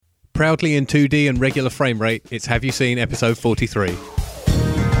Proudly in 2D and regular frame rate, it's Have You Seen episode 43.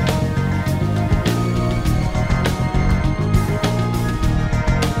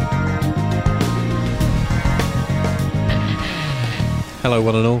 Hello,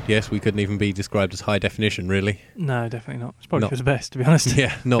 one and all. Yes, we couldn't even be described as high definition, really. No, definitely not. It's probably for the best, to be honest.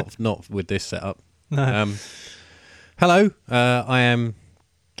 Yeah, not with this setup. No. Hello, I am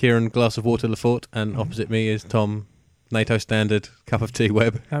Kieran Glass of Water Lafort, and opposite me is Tom NATO Standard Cup of Tea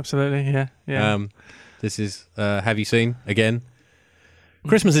Webb. Absolutely, yeah. This is Have You Seen again?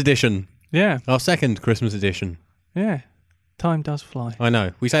 Christmas edition. Yeah. Our second Christmas edition. Yeah. Time does fly. I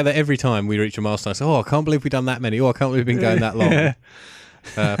know. We say that every time we reach a milestone. So, I can't believe we've done that many. I can't believe we've been going that long. Yeah.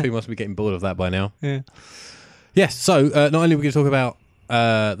 People must be getting bored of that by now. Yeah. Yes, so not only are we going to talk about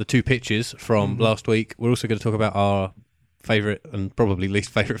the two pitches from last week, we're also going to talk about our favourite and probably least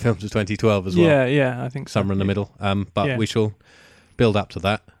favourite films of 2012 as well. Yeah, I think so. Somewhere in the middle. But we shall build up to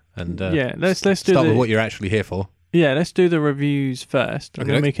that. And let's do start with what you're actually here for. Yeah, let's do the reviews first, and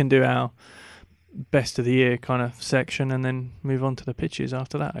then we can do our best of the year kind of section, and then move on to the pitches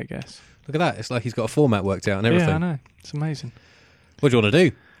after that, I guess. Look at that. It's like he's got a format worked out and everything. Yeah, I know. It's amazing. What do you want to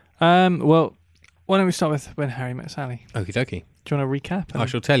do? Well, why don't we start with When Harry Met Sally? Okie dokie. Do you want to recap? I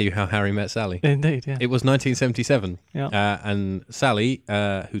shall tell you how Harry met Sally. Indeed, yeah. It was 1977. Yeah. And Sally,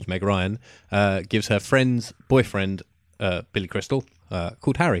 who's Meg Ryan, gives her friend's boyfriend, Billy Crystal,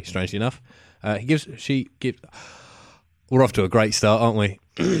 called Harry, strangely enough. We're off to a great start, aren't we?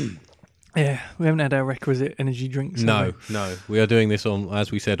 Yeah, we haven't had our requisite energy drinks. No. We are doing this on,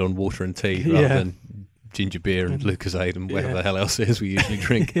 as we said, on water and tea rather than ginger beer and Lucozade and whatever the hell else it is we usually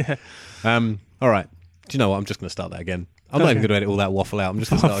drink. All right. Do you know what? I'm just going to start that again. I'm not even going to edit all that waffle out. I'm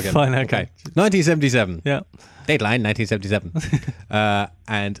just going to start again. Fine, okay. 1977. Yeah. Deadline, 1977.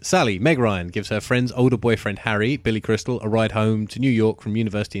 And Sally, Meg Ryan, gives her friend's older boyfriend, Harry, Billy Crystal, a ride home to New York from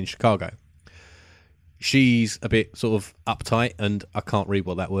university in Chicago. She's a bit sort of uptight, and I can't read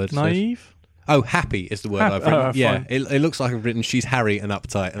what that word says. Naive? Oh, happy is the word I've written. Oh, yeah, it looks like I've written she's Harry and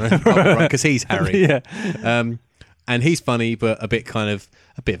uptight, and I can't right because he's Harry. Yeah. And he's funny, but a bit of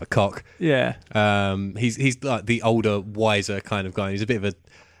a cock. Yeah. He's like the older, wiser kind of guy. He's a bit of a.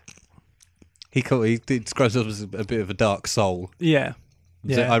 He describes himself as a bit of a dark soul. Yeah.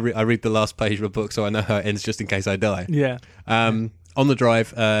 So I read the last page of a book, so I know how it ends, just in case I die. Yeah. On the drive,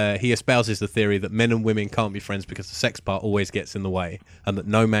 he espouses the theory that men and women can't be friends because the sex part always gets in the way, and that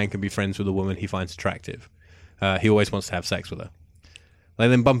no man can be friends with a woman he finds attractive. He always wants to have sex with her. They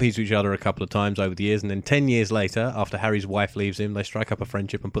then bump into each other a couple of times over the years, and then 10 years later, after Harry's wife leaves him, they strike up a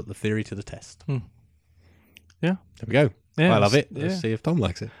friendship and put the theory to the test. Yeah. There we go. Yeah, I love it. Let's see if Tom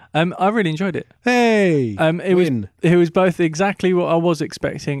likes it. I really enjoyed it. Hey! It was both exactly what I was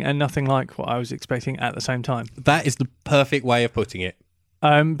expecting and nothing like what I was expecting at the same time. That is the perfect way of putting it.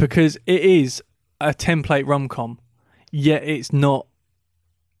 Because it is a template rom-com, yet it's not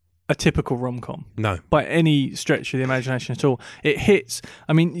a typical rom-com. No. By any stretch of the imagination at all. It hits,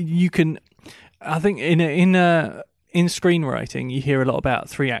 I mean, you can, I think in screenwriting, you hear a lot about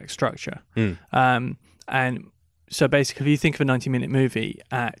 3-act structure. And so basically, if you think of a 90-minute movie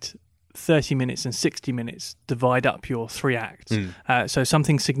at 30 minutes and 60 minutes, divide up your 3 acts. So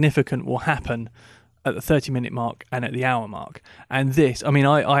something significant will happen at the 30-minute mark and at the hour mark. And this, I mean,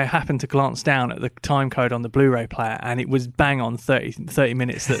 I happened to glance down at the time code on the Blu-ray player, and it was bang on 30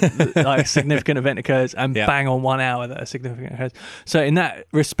 minutes that like, a significant event occurs, and bang on 1 hour that a significant occurs. So in that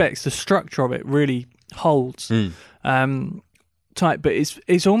respect, the structure of it really holds tight. But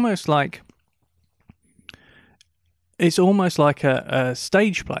it's almost like a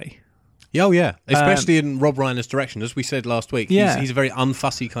stage play. Oh, yeah. Especially in Rob Reiner's direction. As we said last week, he's a very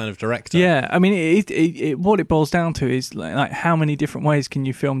unfussy kind of director. Yeah, I mean, what it boils down to is like how many different ways can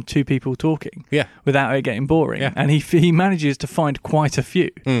you film two people talking without it getting boring? Yeah. And he manages to find quite a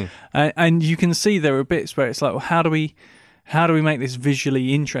few. And you can see there are bits where it's like, well, how do we make this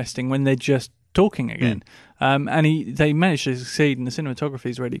visually interesting when they're just talking again? And they managed to succeed, and the cinematography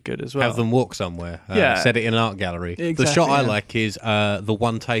is really good as well. Have them walk somewhere. Set it in an art gallery. Exactly, the shot I like is the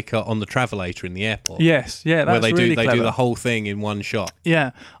one taker on the Travelator in the airport. Yes, yeah, that's where really they clever. do the whole thing in one shot. Yeah,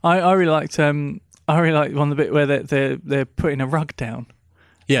 I really liked. I really liked one of the bit where they're putting a rug down.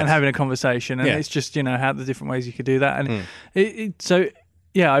 And having a conversation, and it's just how the different ways you could do that, and I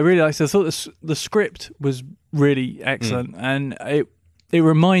really liked it. I thought the script was really excellent, and it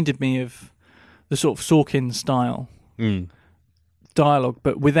reminded me of the sort of Sorkin style dialogue,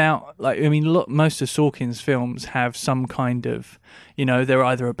 but without most of Sorkin's films have some kind of, they're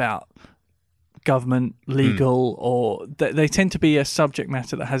either about government, legal, or they tend to be a subject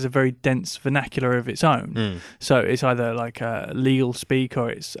matter that has a very dense vernacular of its own. So it's either like legal speak, or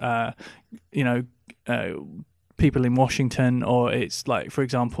it's people in Washington, or it's like, for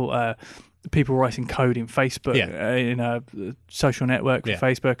example, people writing code in Facebook, in a social network for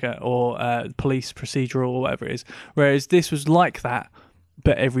Facebook, or police procedural, or whatever it is. Whereas this was like that,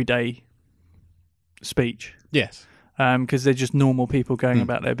 but everyday speech. Yes. Because they're just normal people going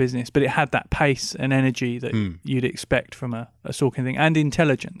about their business. But it had that pace and energy that you'd expect from a Sorkin thing, and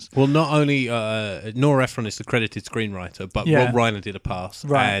intelligence. Well, not only Nora Ephron is the credited screenwriter, but Rob Reiner did a pass,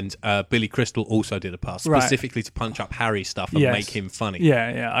 and Billy Crystal also did a pass, specifically to punch up Harry's stuff and make him funny.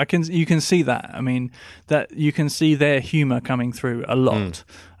 Yeah. You can see that. I mean, that you can see their humour coming through a lot.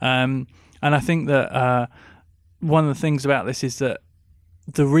 And I think that one of the things about this is that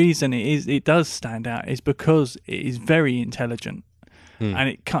the reason it does stand out is because it is very intelligent,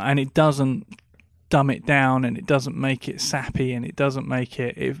 and it doesn't dumb it down, and it doesn't make it sappy, and it doesn't make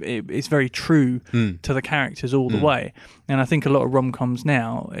it's very true to the characters all the way. And I think a lot of rom-coms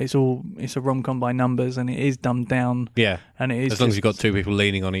now, it's a rom-com by numbers, and it is dumbed down. Yeah, and it is as long as you've got two people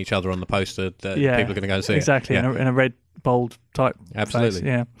leaning on each other on the poster, people are going to go and see exactly it. In a red bold type. Absolutely,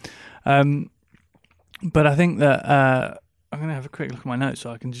 face. But I think that. I'm going to have a quick look at my notes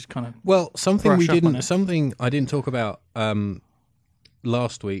so I can just kind of something I didn't talk about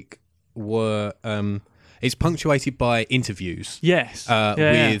last week were it's punctuated by interviews. Yes,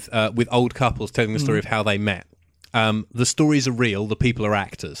 with old couples telling the story of how they met. The stories are real. The people are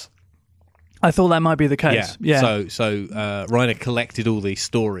actors. I thought that might be the case. Yeah. So Reiner collected all these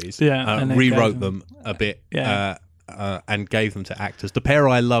stories. And rewrote them a bit. And gave them to actors. The pair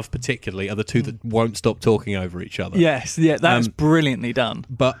I love particularly are the two that won't stop talking over each other. Yes, that's brilliantly done.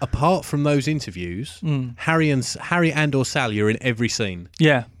 But apart from those interviews, Harry and or Sally are in every scene.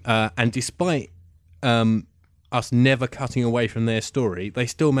 Yeah. And despite us never cutting away from their story, they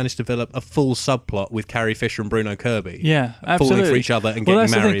still managed to develop a full subplot with Carrie Fisher and Bruno Kirby. Yeah, absolutely. Falling for each other and getting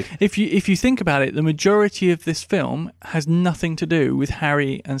married. If you think about it, the majority of this film has nothing to do with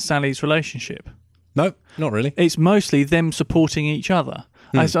Harry and Sally's relationship. No, not really. It's mostly them supporting each other.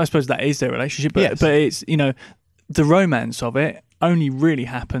 I suppose that is their relationship, but it's the romance of it only really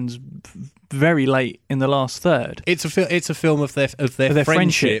happens very late in the last third. It's a film of their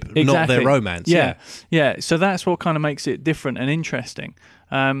friendship, exactly. Not their romance. Yeah. So that's what kind of makes it different and interesting.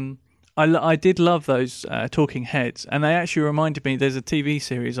 I did love those talking heads, and they actually reminded me, there's a TV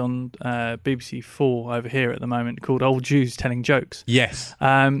series on BBC 4 over here at the moment called Old Jews Telling Jokes. Yes.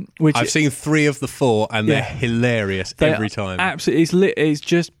 Which I've seen 3 of the 4, and they're hilarious every time. Absolutely. It's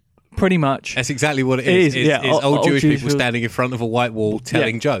just pretty much... That's exactly what it is. It's old Jewish people standing in front of a white wall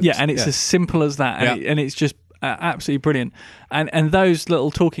telling jokes. Yeah, and it's as simple as that, and it's just... absolutely brilliant. And those little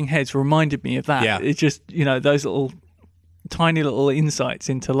talking heads reminded me of that. Yeah. It's just, those little... tiny little insights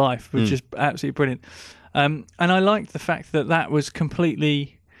into life, which is absolutely brilliant. And I liked the fact that was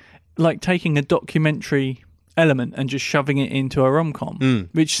completely like taking a documentary element and just shoving it into a rom-com,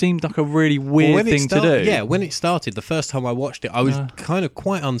 which seemed like a really weird thing to do. Yeah, when it started, the first time I watched it, I was kind of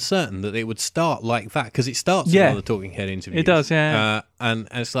quite uncertain that it would start like that, because it starts with one of the talking head interviews. It does, yeah. And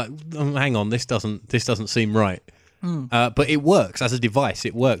it's like, hang on, this doesn't seem right. But it works as a device.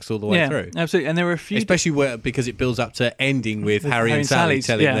 It works all the way through. Absolutely. And there were a few, especially because it builds up to ending with Harry and Sally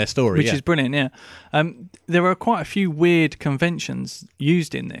telling their story, which is brilliant. Yeah, there are quite a few weird conventions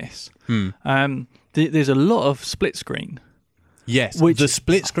used in this. There's a lot of split screen. Yes, the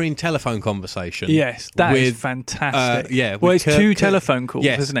split screen telephone conversation. Yes, that is fantastic. Well, it's two telephone calls,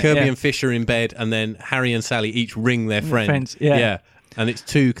 isn't it? Kirby and Fisher in bed, and then Harry and Sally each ring their friends. Yeah, and it's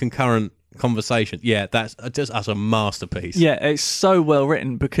 2 concurrent conversation. That's a masterpiece. It's so well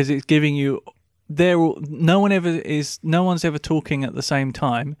written because it's giving you no one's ever talking at the same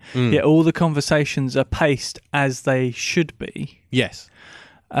time, yet all the conversations are paced as they should be. Yes.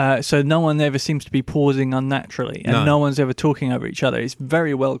 So no one ever seems to be pausing unnaturally, and no one's ever talking over each other. It's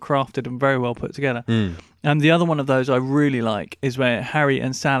very well crafted and very well put together. And the other one of those I really like is where Harry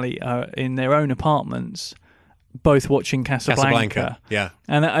and Sally are in their own apartments, both watching Casablanca. Yeah.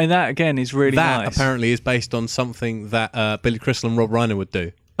 And that again is really nice. That apparently is based on something that Billy Crystal and Rob Reiner would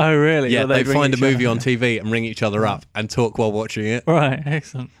do. Oh, really? Yeah, they'd find a movie on TV and ring each other up and talk while watching it. Right,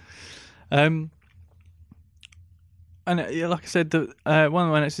 excellent. And like I said, one of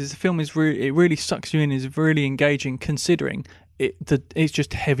the notes is the film it really sucks you in, is really engaging, considering it's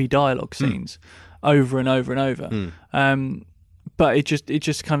just heavy dialogue scenes over and over and over. But it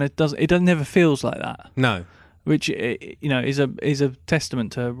just kind of doesn't. It never feels like that. No. Which is a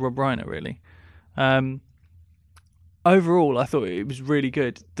testament to Rob Reiner, really. overall, I thought it was really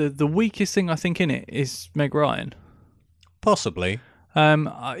good. The weakest thing I think in it is Meg Ryan. Possibly.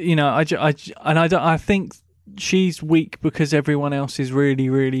 I think she's weak because everyone else is really,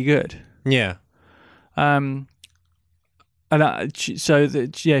 really good. Yeah.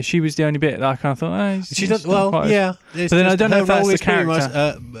 She was the only bit that I kind of thought. She does well. Yeah. But then I don't know if that's the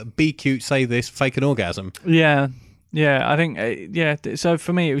character. Be cute, say this, fake an orgasm. Yeah. I think. So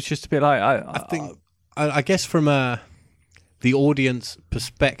for me, it was just a bit like I guess from the audience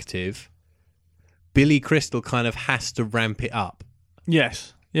perspective, Billy Crystal kind of has to ramp it up.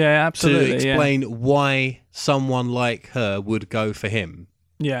 Yes. Yeah. Absolutely. To explain why someone like her would go for him.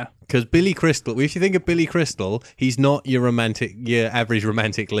 Yeah. Because Billy Crystal, if you think of Billy Crystal, he's not your average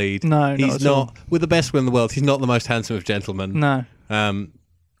romantic lead. No, he's not. With the best will in the world, he's not the most handsome of gentlemen. No. I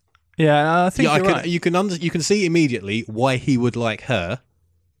think you're right. You can see immediately why he would like her.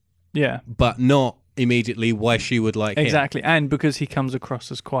 Yeah. But not immediately why she would like him. Exactly, and because he comes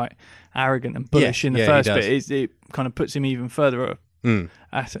across as quite arrogant and bullish in the first bit, it kind of puts him even further up. To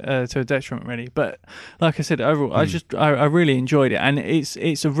a detriment, really. But like I said, overall, I really enjoyed it, and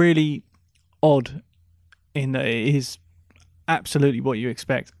it's a really odd in that it is absolutely what you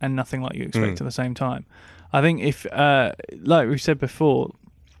expect and nothing like you expect at the same time. I think if, like we said before,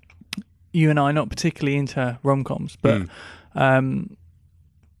 you and I are not particularly into rom-coms, but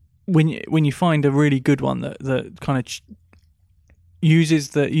when you find a really good one that kind of uses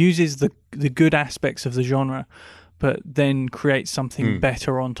the good aspects of the genre, but then creates something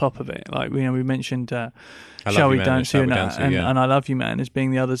better on top of it. Like we mentioned Shall We Dance You, and I Love You Man as being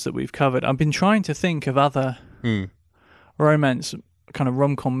the others that we've covered. I've been trying to think of other romance kind of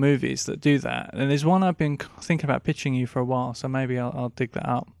rom-com movies that do that, and there's one I've been thinking about pitching you for a while, so maybe I'll dig that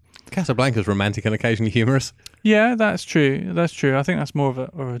up. Casablanca's romantic and occasionally humorous. Yeah, that's true. I think that's more of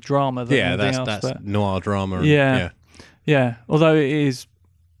a drama than anything else. That's noir drama. Yeah. Although it is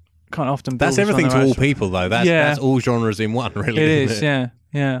kind of often that's everything to all people, though. That's all genres in one, really. It is. Yeah.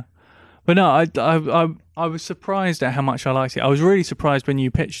 But no, I was surprised at how much I liked it. I was really surprised when you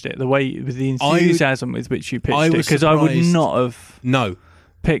pitched it, with the enthusiasm with which you pitched it, because I would not have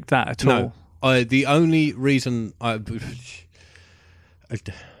picked that at all. The only reason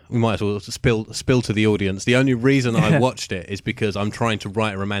we might as well spill to the audience. The only reason I watched it is because I'm trying to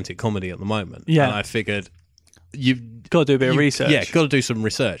write a romantic comedy at the moment. Yeah. And I figured you've got to do a bit of research. Yeah, got to do some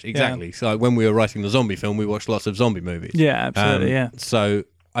research. Exactly. Yeah. So when we were writing the zombie film, we watched lots of zombie movies. Yeah, absolutely. So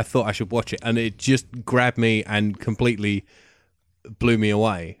I thought I should watch it, and it just grabbed me and completely blew me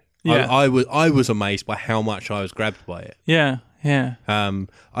away. Yeah. I was amazed by how much I was grabbed by it. Yeah.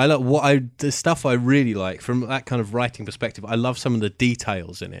 I like the stuff I really like from that kind of writing perspective. I love some of the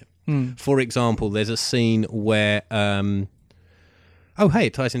details in it. For example, there's a scene where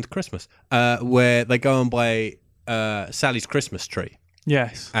it ties into Christmas, where they go and buy Sally's Christmas tree.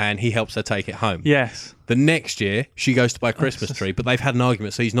 Yes. And he helps her take it home. Yes. The next year, she goes to buy a Christmas tree, but they've had an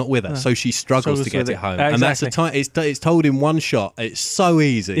argument, so he's not with her. So she struggles to get it home. Exactly. And that's the time. It's told in one shot. It's so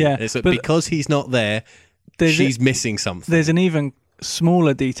easy. Yeah. It's because he's not there, she's missing something. There's an even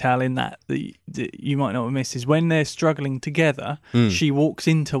smaller detail in that you might not have missed, is when they're struggling together, she walks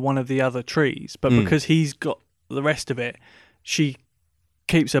into one of the other trees, but because he's got the rest of it, she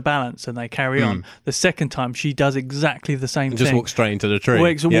keeps her balance and they carry on. The second time she does exactly the same thing. Just walks straight into the tree.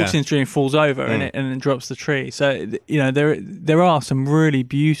 Walks into the tree and falls over and then drops the tree. So there are some really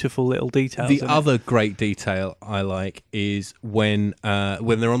beautiful little details. The other great detail I like is when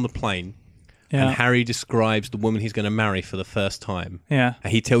they're on the plane. Yeah. And Harry describes the woman he's going to marry for the first time. Yeah.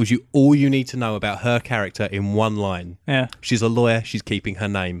 And he tells you all you need to know about her character in one line. Yeah. She's a lawyer. She's keeping her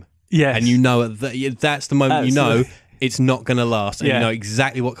name. Yes. And you know that's the moment you know it's not going to last. And you know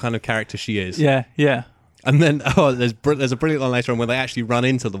exactly what kind of character she is. Yeah, yeah. And then there's a brilliant line later on where they actually run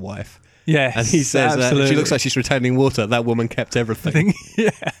into the wife. Yes. And he says she looks like she's retaining water. That woman kept everything.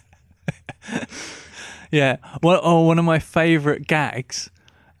 Yeah. Yeah. Well, one of my favourite gags,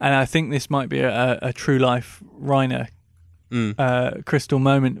 and I think this might be a true life Reiner Crystal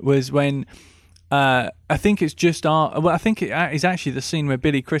moment, was when I think it's just I think it is actually the scene where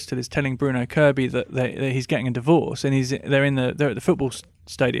Billy Crystal is telling Bruno Kirby that he's getting a divorce, and they're at the football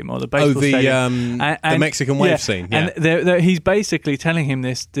stadium or the baseball stadium. The Mexican wave scene. Yeah. And he's basically telling him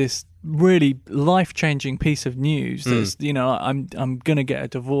this really life-changing piece of news that's I'm gonna get a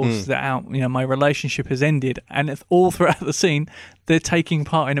divorce, that my relationship has ended, and all throughout the scene they're taking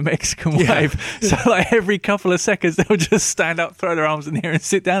part in a Mexican wave. So like every couple of seconds they'll just stand up, throw their arms in the air and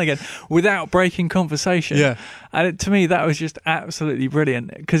sit down again without breaking conversation. And to me that was just absolutely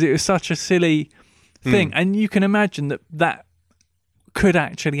brilliant, because it was such a silly thing, and you can imagine that could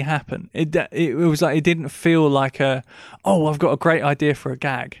actually happen. It was like, it didn't feel like I've got a great idea for a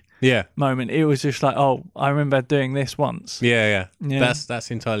gag Yeah. moment. It was just like, I remember doing this once. Yeah. Yeah.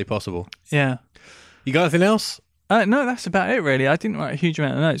 That's entirely possible. Yeah. You got anything else? No, that's about it really. I didn't write a huge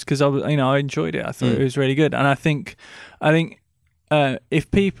amount of notes because I enjoyed it. I thought it was really good, and I think if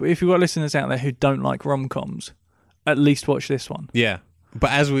you've got listeners out there who don't like rom-coms, at least watch this one. Yeah.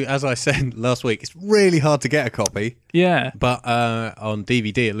 But as I said last week, it's really hard to get a copy. Yeah. But on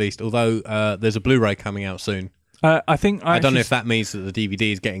DVD at least, although there's a Blu-ray coming out soon. I think I don't know if that means that the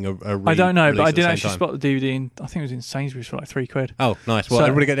DVD is getting a I don't know, but I did actually time. spot the DVD in, I think it was in Sainsbury's for like £3. Oh, nice. Well,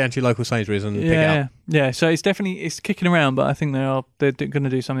 everybody get down to your local Sainsbury's and pick it up. Yeah. So it's kicking around, but I think they're going to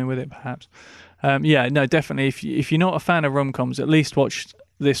do something with it, perhaps. No, definitely. If you're not a fan of rom-coms, at least watch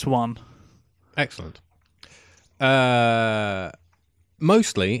this one. Excellent.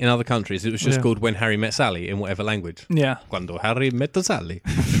 Mostly in other countries, it was just called When Harry Met Sally in whatever language. Yeah. Cuando Harry met Sally.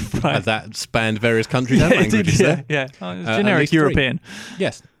 Right. That spanned various countries and languages there. Yeah. Oh, it's generic least European. 3.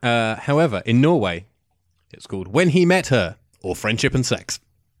 Yes. However, in Norway, it's called When He Met Her, or Friendship and Sex.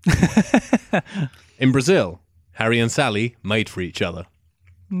 In Brazil, Harry and Sally made for each other.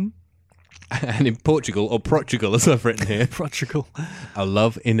 And in Portugal, or Portugal as I've written here, Portugal. A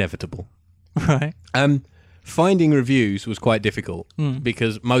Love Inevitable. Right. Finding reviews was quite difficult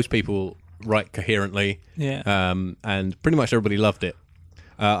because most people write coherently. Yeah. And pretty much everybody loved it.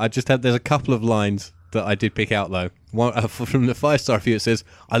 There's a couple of lines that I did pick out though. One, from the 5-star review, it says,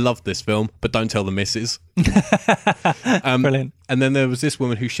 "I loved this film, but don't tell the missus." Brilliant. And then there was this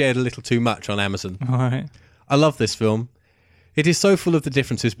woman who shared a little too much on Amazon. All right. "I love this film. It is so full of the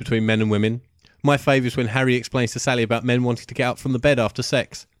differences between men and women. My favourite is when Harry explains to Sally about men wanting to get up from the bed after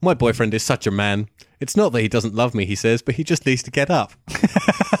sex. My boyfriend is such a man. It's not that he doesn't love me, he says, but he just needs to get up."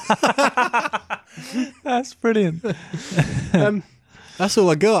 That's brilliant. That's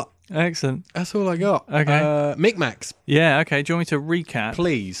all I got. Excellent. That's all I got. Okay. Micmacs, Yeah, okay. Do you want me to recap?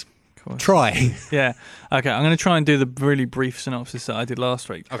 please. Cool. Try. Yeah. Okay, I'm going to try and do the really brief synopsis that I did last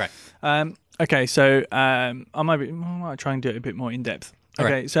week. Okay. Okay, so I might try and do it a bit more in depth. All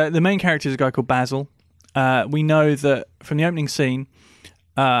Okay, so the main character is a guy called Basil. We know that from the opening scene,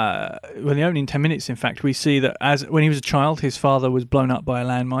 the opening 10 minutes, in fact, we see that when he was a child, his father was blown up by a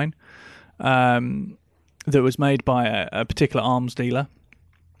landmine that was made by a particular arms dealer.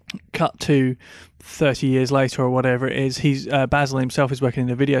 Cut to 30 years later or whatever it is, Basil himself is working in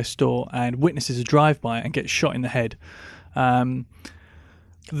a video store and witnesses a drive-by and gets shot in the head. I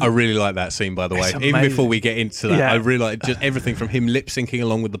really like that scene, by the way. It's Even amazing. before we get into that, Yeah. I really like just everything from him lip syncing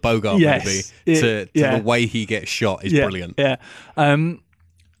along with the Bogart Yes. movie to Yeah. the way he gets shot is brilliant. Yeah. And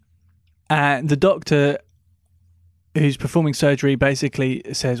the doctor who's performing surgery basically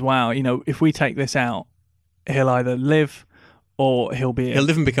says, wow, if we take this out, he'll either live or he'll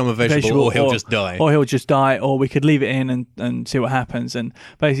live and become a vegetable, or he'll just die. Or he'll just die, or we could leave it in and see what happens. And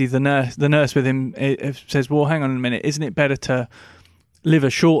basically the nurse with him says, well, hang on a minute, isn't it better to live a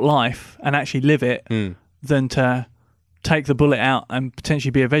short life and actually live it than to take the bullet out and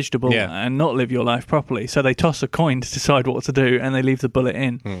potentially be a vegetable and not live your life properly? So they toss a coin to decide what to do, and they leave the bullet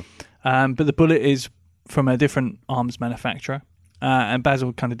in. But the bullet is from a different arms manufacturer. And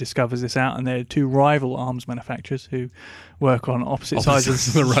Basil kind of discovers this out, and there are two rival arms manufacturers who work on opposite sides of the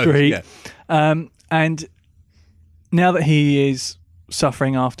street. Yeah. And now that he is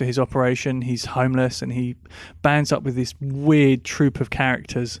suffering after his operation, he's homeless, and he bands up with this weird troupe of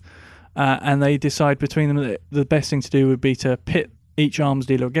characters, and they decide between them that the best thing to do would be to pit each arms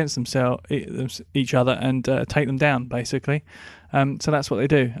dealer against each other and take them down, basically. So that's what they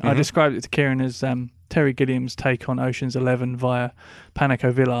do. I described it to Kieran as Terry Gilliam's take on Ocean's 11 via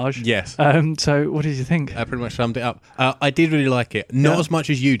Panico Village. Yes. So what did you think? That pretty much summed it up. I did really like it. Not as much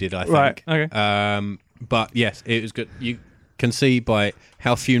as you did, I think. Right, okay. But yes, it was good. You can see by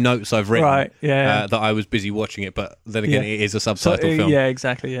how few notes I've written that I was busy watching it, but then again, it is a subtitle film. Yeah,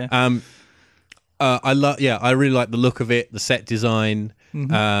 exactly, yeah. I really like the look of it, the set design,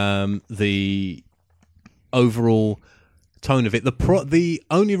 the overall tone of it. The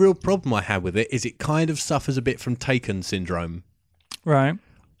only real problem I had with it is it kind of suffers a bit from Taken syndrome. Right.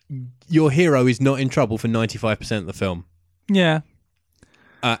 Your hero is not in trouble for 95% of the film. Yeah.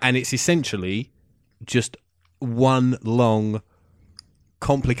 And it's essentially just one long,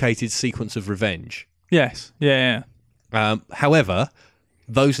 complicated sequence of revenge. Yes. Yeah. However,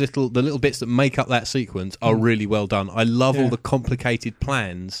 the little bits that make up that sequence are really well done. I love all the complicated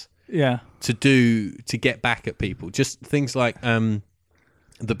plans to get back at people. Just things like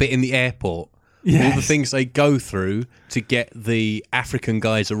the bit in the airport. All the things they go through to get the African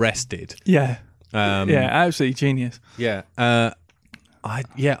guys arrested. Yeah. Absolutely genius. Yeah.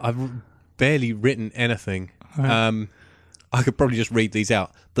 I've barely written anything. Right. I could probably just read these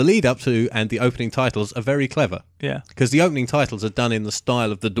out. The lead up to and the opening titles are very clever. Yeah. Because the opening titles are done in the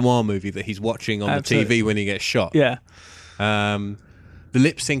style of the noir movie that he's watching on Absolutely. the TV when he gets shot. Yeah. The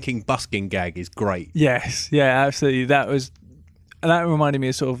lip syncing busking gag is great. Yes. Yeah. Absolutely. That reminded me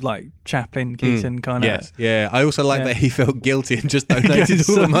of sort of like Chaplin, Keaton kind of. Yes. Yeah. I also like Yeah. that he felt guilty and just donated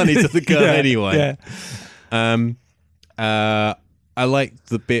all the money to the girl anyway. Yeah. I like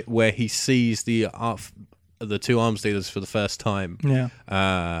the bit where he sees the two arms dealers for the first time.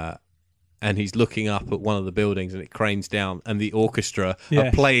 Yeah. And he's looking up at one of the buildings and it cranes down and the orchestra Yeah.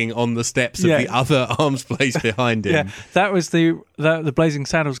 are playing on the steps of Yeah. the other arms place behind him. Yeah, that was the Blazing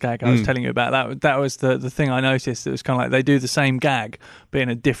Saddles gag I was telling you about. That was the thing I noticed. It was kind of like they do the same gag but in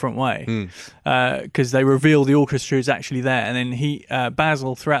a different way because they reveal the orchestra is actually there, and then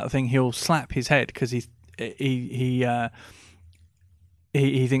Basil throughout the thing he'll slap his head because he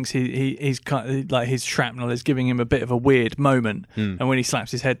thinks he's kind of, like his shrapnel is giving him a bit of a weird moment, and when he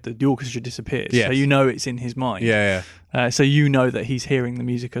slaps his head, the orchestra disappears. Yes. So you know it's in his mind. Yeah. So you know that he's hearing the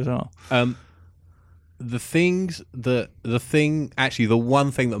music as well. The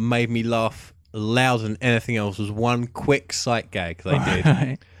one thing that made me laugh louder than anything else was one quick sight gag they did,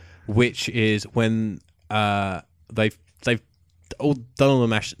 Right. which is when they've all done all the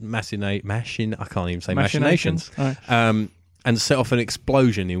machinations. Right. And set off an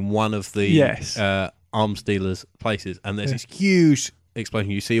explosion in one of the Yes. arms dealers' places, and there's this huge explosion.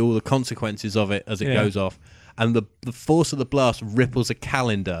 You see all the consequences of it as it goes off, and the force of the blast ripples a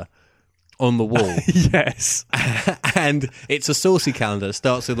calendar on the wall. Yes. And it's a saucy calendar. It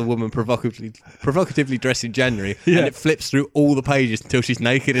starts with a woman provocatively dressed in January, and it flips through all the pages until she's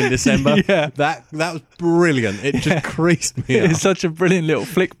naked in December. Yeah. That was brilliant. It just creased me up. It's such a brilliant little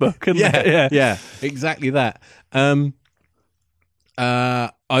flick book, isn't it? Yeah, exactly that.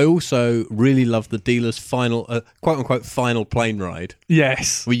 I also really love the dealer's final, quote unquote, final plane ride,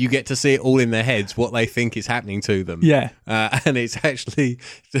 Yes. where you get to see it all in their heads, what they think is happening to them. Yeah. And it's actually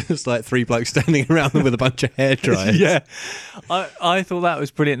just like three blokes standing around them with a bunch of hair dryers. Yeah. I thought that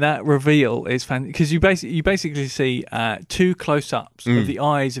was brilliant. That reveal is fantastic because you basically see two close-ups of the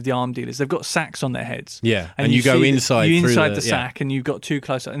eyes of the arm dealers. They've got sacks on their heads. Yeah, and you go see inside you through inside the- the sack, and you've got two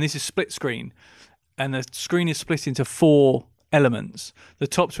close-ups. And this is split screen, and the screen is split into four elements. The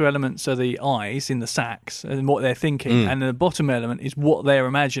top two elements are the eyes in the sacks and what they're thinking, and the bottom element is what they're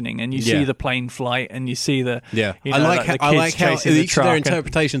imagining. And you see the plane flight, and you see the you know, I like how chasing the each of their truck and-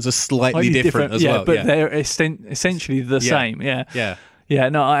 interpretations are slightly different as well. but they're essentially the same. Yeah.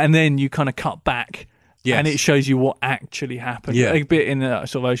 No, and then you kind of cut back, Yes. and it shows you what actually happened. Yeah. A bit in the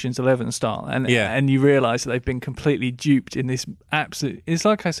sort of Ocean's 11 style, and you realise that they've been completely duped in this absolute. It's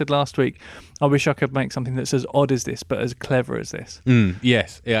like I said last week. I wish I could make something that's as odd as this, but as clever as this.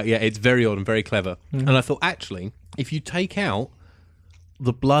 Yes. Yeah. It's very odd and very clever. And I thought, actually, if you take out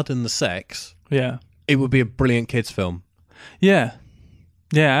the blood and the sex, Yeah, it would be a brilliant kids' film. yeah,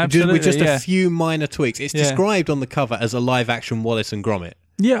 absolutely. With just a few minor tweaks. It's Yeah. described on the cover as a live-action Wallace and Gromit.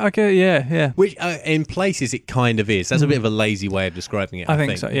 Yeah, okay, yeah. Which, in places, it kind of is. That's a bit of a lazy way of describing it, I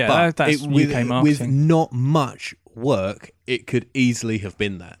think so, yeah. But That's UK marketing. with not much work, it could easily have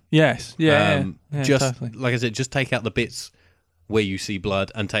been that. Yes, yeah, just, totally. like I said, just take out the bits where you see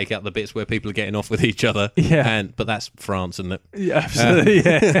blood and take out the bits where people are getting off with each other. Yeah. But that's France, isn't it? Yeah, absolutely,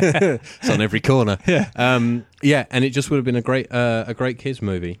 yeah. It's on every corner. Yeah. And it just would have been a great kids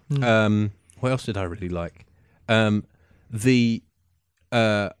movie. What else did I really like?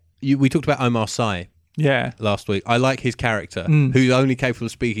 We talked about Omar Sy Yeah. last week. I like his character, who's only capable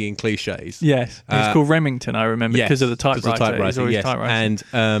of speaking in cliches. Yes. He's called Remington, I remember, because of the typewriter. He's always yes. typewriting.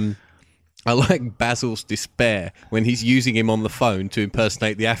 And I like Basil's despair when he's using him on the phone to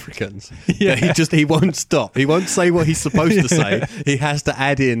impersonate the Africans. Yeah. He won't stop. He won't say what he's supposed to say. He has to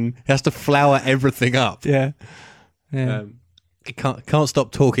add in, he has to flower everything up. Yeah. Yeah. He can't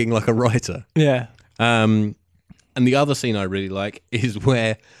stop talking like a writer. yeah. And the other scene I really like is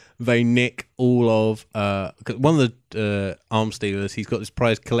where they nick all of 'cause one of the arms dealers. He's got this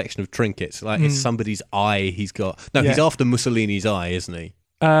prized collection of trinkets. Like it's somebody's eye. He's after Mussolini's eye, isn't he?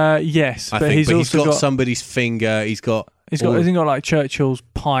 Yes, I but think. he's But also he's got somebody's finger. He's got hasn't he got like Churchill's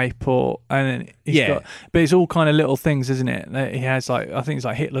pipe and then he's got, but it's all kind of little things, isn't it? That he has like, I think it's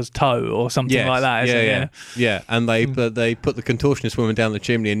like Hitler's toe or something like that. Isn't it? Yeah. And they put the contortionist woman down the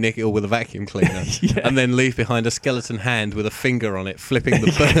chimney and nick it all with a vacuum cleaner, Yeah. and then leave behind a skeleton hand with a finger on it, flipping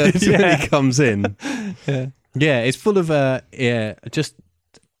the birds when he comes in. Yeah. It's full of just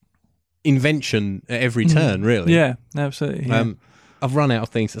invention at every turn, really. Yeah, absolutely. Yeah. I've run out of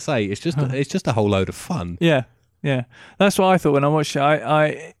things to say. It's just a whole load of fun. Yeah. Yeah, that's what I thought when I watched it.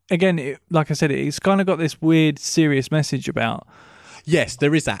 I again, like I said, it's kind of got this weird, serious message about. Yes,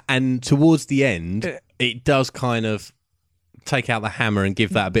 there is that, and towards the end, it does kind of take out the hammer and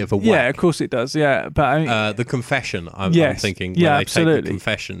give that a bit of a whack. Yeah, of course it does. Yeah, but I mean, the confession. I'm thinking. Yeah, where they absolutely. Take the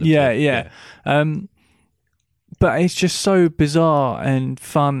confession. Yeah. But it's just so bizarre and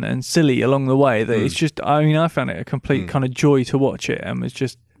fun and silly along the way that it's just. I mean, I found it a complete kind of joy to watch it, and was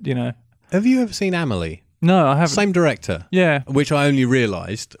just Have you ever seen Amelie? No, I haven't. Same director. Yeah. Which I only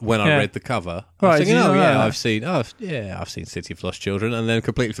realised when I read the cover. I was thinking, I've seen City of Lost Children, and then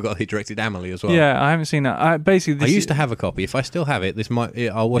completely forgot he directed Amelie as well. Yeah, I haven't seen that. I used to have a copy. If I still have it,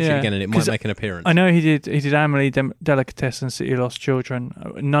 I'll watch it again, and it might make an appearance. I know he did Amelie, Delicatessen, City of Lost Children,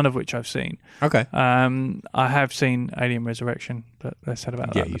 none of which I've seen. Okay. I have seen Alien Resurrection, but less said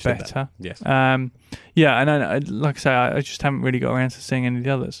about that, the better. Yes. Yeah, and like I say, I just haven't really got around to seeing any of the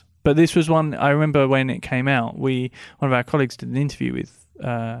others. But this was one I remember when it came out. One of our colleagues did an interview with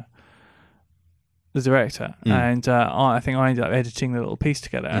the director, and I think I ended up editing the little piece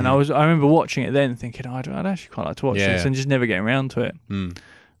together. And I remember watching it then, thinking, I'd actually quite like to watch this, and just never getting around to it.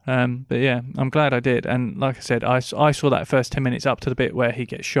 But yeah, I'm glad I did. And like I said, I saw that first 10 minutes up to the bit where he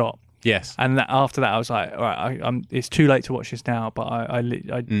gets shot. Yes. And after that, I was like, all right, it's too late to watch this now. But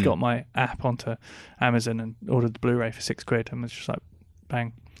I got my app onto Amazon and ordered the Blu-ray for £6 and was just like,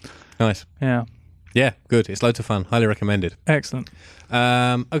 bang. Nice. Yeah. Yeah, good. It's loads of fun. Highly recommended. Excellent.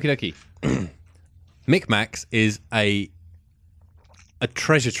 Okie dokie. Micmacs is a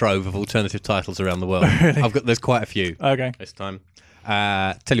treasure trove of alternative titles around the world. Really? There's quite a few. Okay. This time.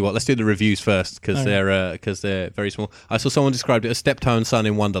 Tell you what, let's do the reviews first because they're very small. I saw someone described it as Steptoe and Son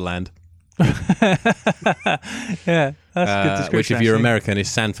in Wonderland. Yeah, that's a good description. Which, if you're American,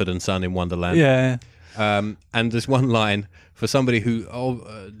 is Sanford and Son in Wonderland. Yeah. And there's one line for somebody who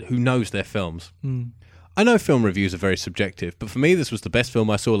knows their films. I know film reviews are very subjective, but for me, this was the best film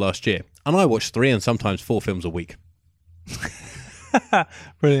I saw last year, and I watched 3 and sometimes 4 films a week.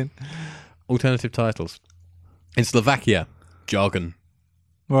 Brilliant. Alternative titles. In Slovakia, jargon.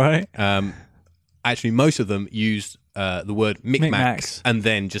 Right. Actually, most of them use the word Micmacs and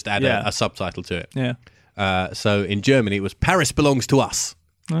then just add a subtitle to it. Yeah. So in Germany, it was Paris belongs to us.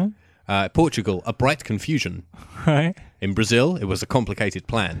 Right. Portugal, a bright confusion. Right. In Brazil, it was a complicated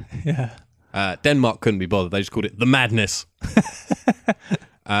plan. Yeah. Denmark couldn't be bothered. They just called it the madness.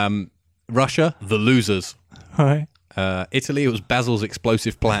 Russia, the losers. Right. Italy, it was Basil's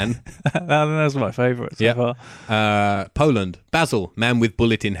explosive plan. That's my favourite so far. Poland, Basil, man with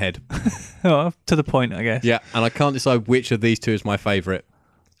bullet in head. To the point, I guess. Yeah, and I can't decide which of these two is my favourite.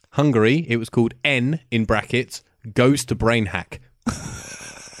 Hungary, it was called N, in brackets, goes to brain hack.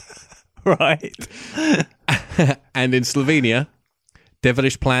 Right. And in Slovenia,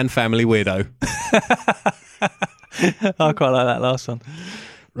 devilish plan, family weirdo. I quite like that last one.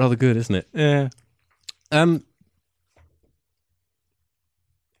 Rather good, isn't it? Yeah. I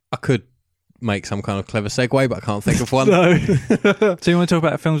could make some kind of clever segue, but I can't think of one. No. So you want to talk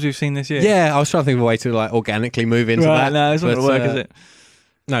about films we've seen this year? Yeah, I was trying to think of a way to organically move into that. No, it's not going to work, is it?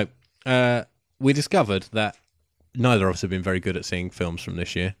 No. We discovered that neither of us have been very good at seeing films from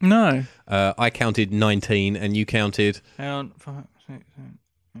this year. No. I counted 19 and you counted... Hang on. 5, 6, 7,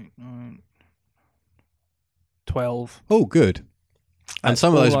 8, 9, 12. Oh, good. And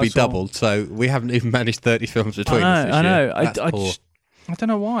some of those will be saw. Doubled, so we haven't even managed 30 films between us this year. I know. I I don't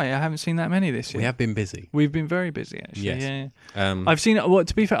know why I haven't seen that many this year. We have been busy. We've been very busy, actually. Yes. Yeah. I've seen. Well,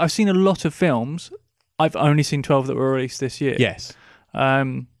 to be fair, I've seen a lot of films. I've only seen 12 that were released this year. Yes.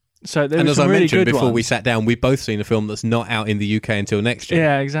 So there and were as some I really mentioned good before ones. we sat down, we've both seen a film that's not out in the UK until next year.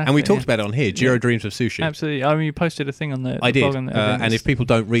 Yeah, exactly. And we talked about it on here, Jiro Dreams of Sushi. Absolutely. I mean, you posted a thing on the I did. blog. And if people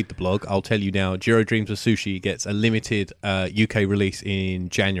don't read the blog, I'll tell you now, Jiro Dreams of Sushi gets a limited UK release in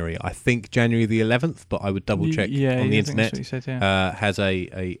January. I think January the 11th, but I would double check on the internet. That's what you said, has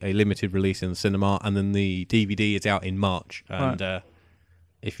a limited release in the cinema, and then the DVD is out in March. And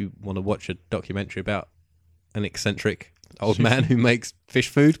if you want to watch a documentary about an eccentric old man who makes fish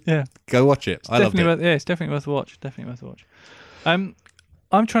food, go watch it. I loved it. It's definitely worth a watch. I'm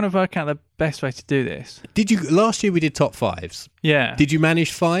trying to work out the best way to do this. Did you last year we did top 5s? Yeah. Did you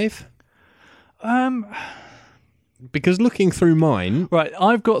manage 5? Because looking through mine, right,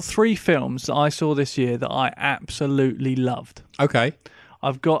 I've got 3 films that I saw this year that I absolutely loved. Okay.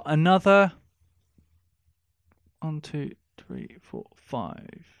 I've got another 1, 2, 3, 4, 5.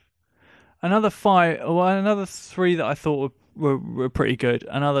 Another 3 that I thought were pretty good.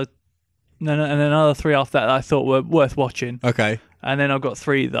 And another 3 after that I thought were worth watching. Okay. And then I've got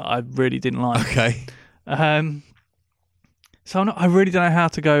 3 that I really didn't like. Okay. So I really don't know how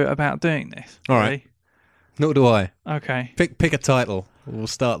to go about doing this. All right. Nor do I. Okay. Pick a title. We'll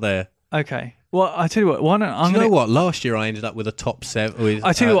start there. Okay. Well, I tell you what. Why don't Do you know what? Last year I ended up with a top 7. With,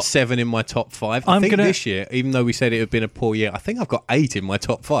 I tell you what, 7 in my top 5. I think this year, even though we said it had been a poor year, I think I've got 8 in my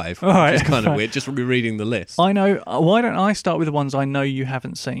top 5. All right, which is kind of fine. weird. Just rereading the list. I know. Why don't I start with the ones I know you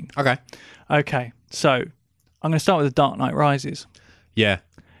haven't seen? Okay. Okay. So I'm going to start with The Dark Knight Rises. Yeah.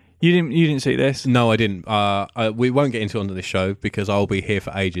 You didn't see this? No, I didn't. We won't get into it on this show because I'll be here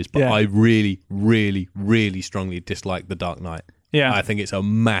for ages. But Yeah. I really, really, really strongly dislike The Dark Knight. Yeah. I think it's a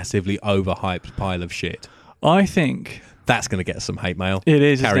massively overhyped pile of shit. I think That's going to get some hate mail. it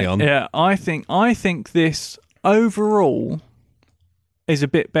is. Carry isn't it? on. Yeah. I think this overall is a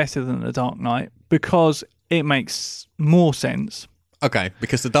bit better than The Dark Knight because it makes more sense. Okay,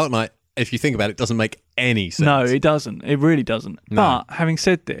 because The Dark Knight, if you think about it, doesn't make any sense. No, it doesn't. It really doesn't. No. But having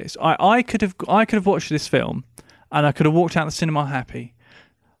said this, I could have watched this film and I could have walked out of the cinema happy.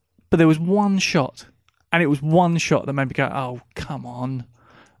 But there was one shot, and it was one shot that made me go, "Oh, come on!"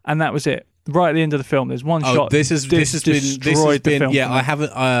 And that was it. Right at the end of the film, there's one shot. This has destroyed the been. film Yeah, for me. I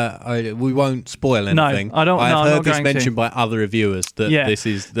haven't. We won't spoil No, anything. I don't- I've no, I'm heard not this going mentioned to. by other reviewers that Yeah.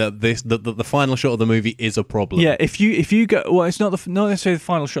 the final shot of the movie is a problem. Yeah, if you go, well, it's not not necessarily the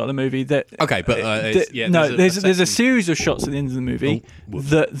final shot of the movie. That Okay, but there's a section- series of shots at the end of the movie whoops,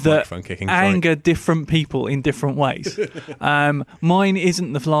 that microphone kicking, sorry. anger different people in different ways. Mine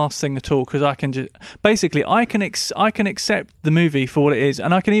isn't the last thing at all because I can just basically I can accept the movie for what it is,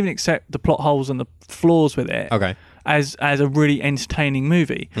 and I can even accept the plot holes and the flaws with it. Okay. As a really entertaining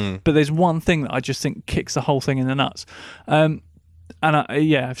movie, but there's one thing that I just think kicks the whole thing in the nuts.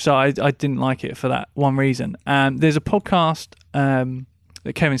 So I didn't like it for that one reason. There's a podcast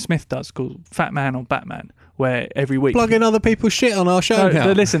that Kevin Smith does called Fat Man on Batman, where every week Plugging other people's shit on our show now.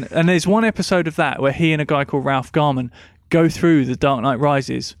 But listen, and there's one episode of that where he and a guy called Ralph Garman go through The Dark Knight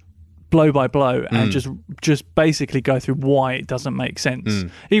Rises blow by blow and just basically go through why it doesn't make sense,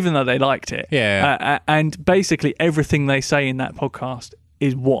 even though they liked it. Yeah. And basically everything they say in that podcast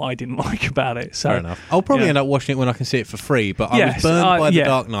is what I didn't like about it. So Fair enough. I'll probably yeah. end up watching it when I can see it for free, but I Yes, was burned by The yeah.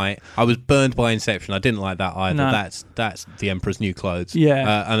 Dark Knight. I was burned by Inception. I didn't like that either. No. That's The Emperor's New Clothes.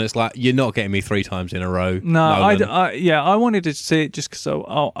 Yeah. And it's like, you're not getting me 3 times in a row. No, Nolan. I wanted to see it just because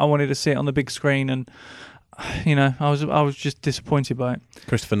I wanted to see it on the big screen, and I was just disappointed by it.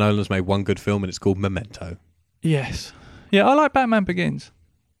 Christopher Nolan's made one good film and it's called Memento. Yes, yeah, I like Batman Begins.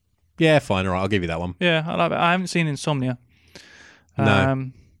 Yeah, fine, all right, I'll give you that one. Yeah, I like it. I haven't seen Insomnia. No.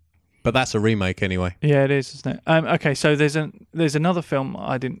 But that's a remake anyway. Yeah, it is, isn't it? Okay, so there's another film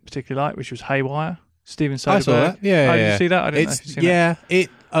I didn't particularly like, which was Haywire. Steven Soderbergh. I saw that. Yeah, Did you see that? I didn't know if you've seen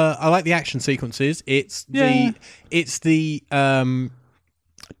that. I like the action sequences. It's Yeah. the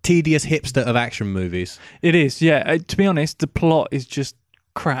tedious hipster of action movies. It is, yeah. To be honest, the plot is just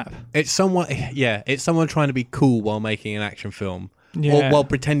crap. It's someone trying to be cool while making an action film, Yeah. or while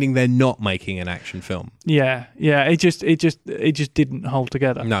pretending they're not making an action film. Yeah. It just didn't hold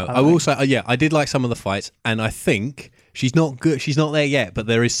together. No, I I will think. say, I did like some of the fights, and I think she's not good. She's not there yet, but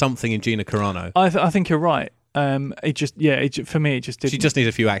there is something in Gina Carano. I think you're right. For me, it just didn't. She just needs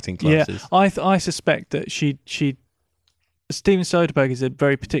a few acting Yeah, classes. I suspect that she Steven Soderbergh is a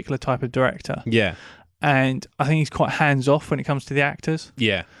very particular type of director, Yeah, and I think he's quite hands off when it comes to the actors.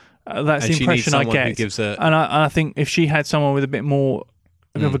 yeah. That's And the she needs impression I someone who get. gives a- and I think if she had someone with a bit more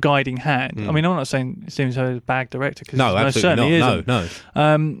of a guiding hand, I mean, I'm not saying Steven Soderbergh is a bad director because No, absolutely not.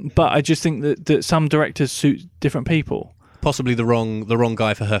 No. But I just think that some directors suit different people. Possibly the wrong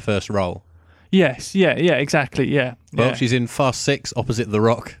guy for her first role. Yes, yeah, exactly, yeah. Well, yeah. she's in Fast 6 opposite The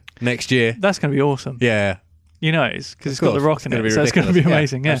Rock next year. That's going to be awesome. Yeah. Because it's got The Rock in gonna it, be so it's going to be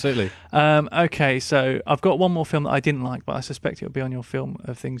ridiculous. amazing. Yeah, Absolutely. Okay, so I've got one more film that I didn't like, but I suspect it'll be on your film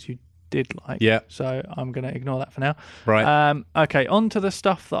of things you did like. Yeah. So I'm going to ignore that for now. Right. Okay, on to the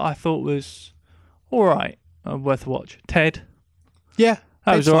stuff that I thought was all right, worth a watch. Ted. Yeah.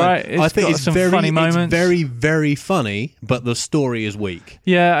 That was it's all fine. right. I think got it's some very funny moments. It's very, very funny, but the story is weak.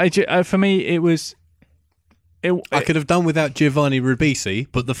 Yeah, for me, it was. I could have done without Giovanni Ribisi,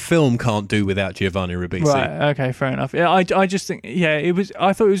 but the film can't do without Giovanni Ribisi. Right. Okay. Fair enough. Yeah. I just think. Yeah. It was.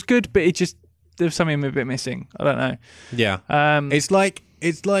 I thought it was good, but it just there was something a bit missing. I don't know. Yeah. It's like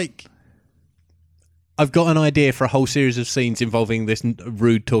I've got an idea for a whole series of scenes involving this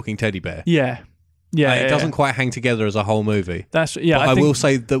rude talking teddy bear. Yeah. Yeah. It doesn't quite hang together as a whole movie. That's yeah. But I think, will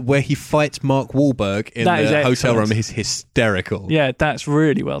say that where he fights Mark Wahlberg in That is the hotel excellent. room is hysterical. Yeah, that's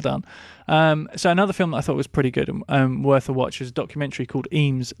really well done. So another film that I thought was pretty good and worth a watch is a documentary called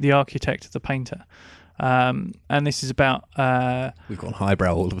Eames, the Architect, the Painter. And this is about... We've gone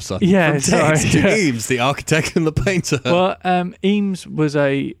highbrow all of a sudden. Yeah, From sorry, Ted to yeah. Eames, the architect and the painter. well, Eames was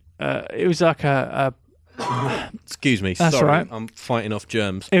it was like a Excuse me. That's sorry, right. I'm fighting off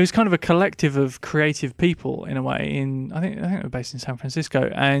germs. It was kind of a collective of creative people in a way. I think they were based in San Francisco,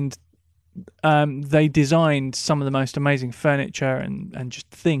 and they designed some of the most amazing furniture and just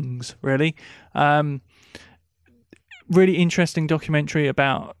things. Really, really interesting documentary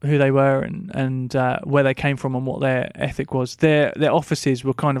about who they were and where they came from and what their ethic was. Their offices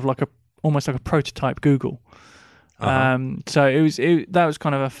were kind of like almost like a prototype Google. So that was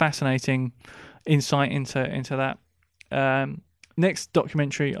kind of a fascinating insight into that. Next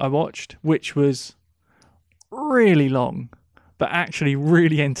documentary I watched, which was really long but actually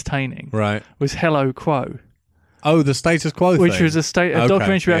really entertaining, Right. was Hello Quo, Oh, the status quo which thing. was a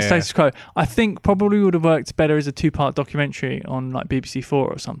documentary about status quo. I think probably would have worked better as a 2-part documentary on like BBC 4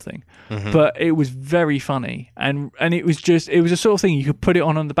 or something. Mm-hmm. But it was very funny, and it was a sort of thing you could put it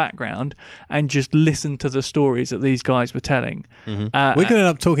on the background and just listen to the stories that these guys were telling. Mm-hmm. We're going to end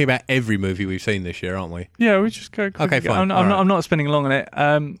up talking about every movie we've seen this year, aren't we? Yeah, we just go. Okay, fine. I'm not spending long on it.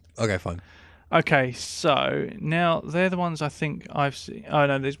 Okay, fine. Okay, so now they're the ones I think I've seen. Oh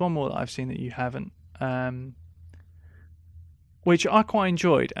no, there's one more that I've seen that you haven't. Which I quite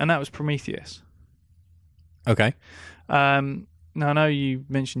enjoyed, and that was Prometheus. Okay. Now I know you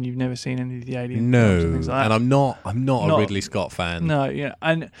mentioned you've never seen any of the Alien films and things like that. And I'm not a Ridley Scott fan. No, yeah,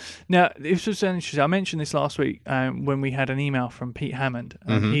 and now this was interesting. I mentioned this last week when we had an email from Pete Hammond,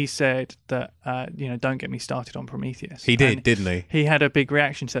 and he said that don't get me started on Prometheus. He did, didn't he? He had a big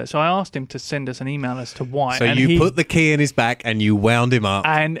reaction to that, so I asked him to send us an email as to why. So and you put the key in his back and you wound him up,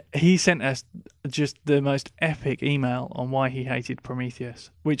 and he sent us just the most epic email on why he hated Prometheus,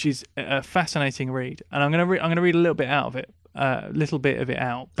 which is a fascinating read. And I'm gonna read a little bit out of it. Little bit of it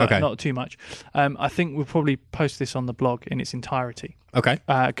out, but not too much. I think we'll probably post this on the blog in its entirety. Okay.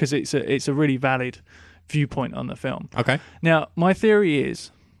 Because it's a really valid viewpoint on the film. Okay. Now, my theory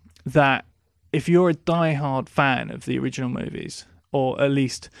is that if you're a diehard fan of the original movies, or at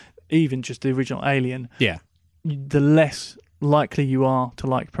least even just the original Alien, Yeah. the less likely you are to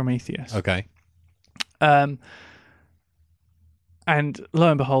like Prometheus. Okay. And lo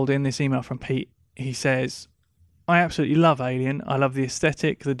and behold, in this email from Pete, he says, I absolutely love Alien. I love the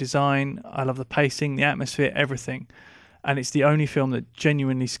aesthetic, the design. I love the pacing, the atmosphere, everything. And it's the only film that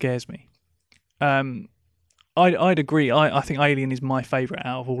genuinely scares me. I'd agree. I think Alien is my favourite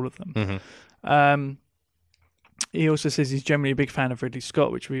out of all of them. Mm-hmm. He also says he's generally a big fan of Ridley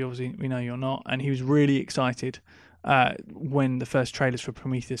Scott, which we know you're not. And he was really excited when the first trailers for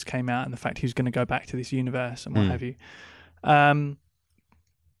Prometheus came out, and the fact he was going to go back to this universe and what have you.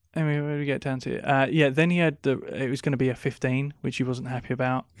 Anyway, where do we get down to it? Then he had it was going to be a 15, which he wasn't happy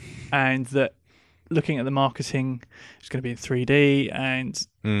about, and that looking at the marketing, it's going to be in 3D, and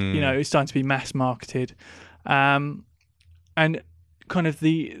it's starting to be mass marketed, and kind of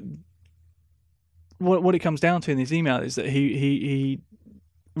what it comes down to in his email is that he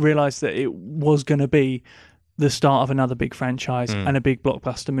realised that it was going to be the start of another big franchise and a big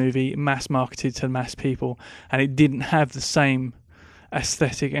blockbuster movie, mass marketed to mass people, and it didn't have the same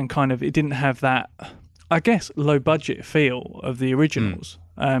aesthetic and kind of, it didn't have that, I guess, low budget feel of the originals.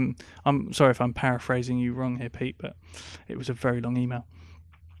 I'm sorry if I'm paraphrasing you wrong here, Pete, but it was a very long email.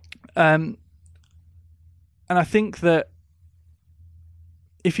 And I think that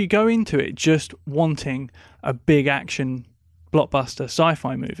if you go into it just wanting a big action blockbuster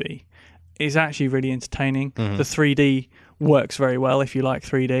sci-fi movie, it's actually really entertaining. The 3D works very well if you like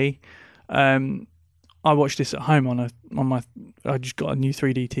 3D. I watched this at home I just got a new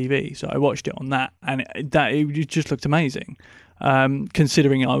 3D TV, so I watched it on that, and it just looked amazing,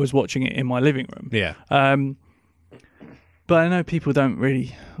 considering I was watching it in my living room. Yeah. But I know people don't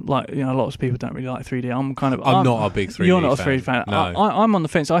really like, lots of people don't really like 3D. I'm not a big 3D fan. You're not a 3D fan. No. I'm on the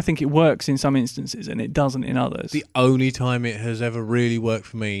fence. I think it works in some instances and it doesn't in others. The only time it has ever really worked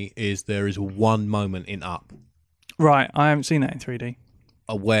for me is there is one moment in Up. Right, I haven't seen that in 3D.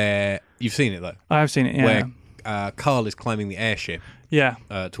 Where you've seen it though. I have seen it, yeah. Where Carl is climbing the airship. Yeah.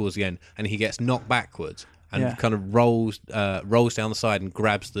 Towards the end, and he gets knocked backwards and Yeah. kind of rolls down the side and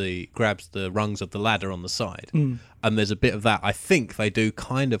grabs the rungs of the ladder on the side. And there's a bit of that. I think they do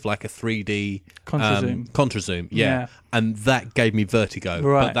kind of like a 3D contra zoom. Yeah. And that gave me vertigo.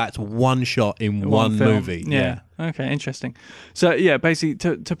 Right. But that's one shot in one film. movie. Yeah. Okay, interesting. So yeah, basically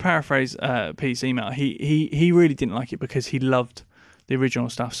to paraphrase Pete's email, he really didn't like it because he loved the original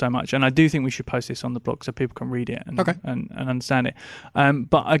stuff so much, and I do think we should post this on the blog so people can read it and understand it.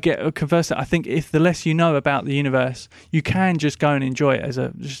 But conversely, I think if the less you know about the universe, you can just go and enjoy it as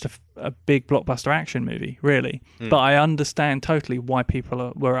just a big blockbuster action movie, really. But I understand totally why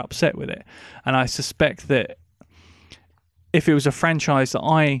people were upset with it, and I suspect that if it was a franchise that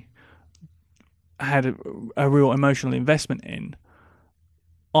I had a real emotional investment in,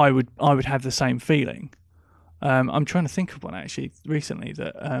 I would have the same feeling. I'm trying to think of one actually recently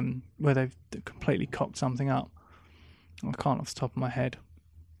that where they've completely cocked something up. I can't off the top of my head.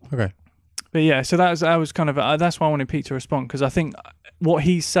 Okay. But yeah, so that was kind of that's why I wanted Pete to respond, because I think what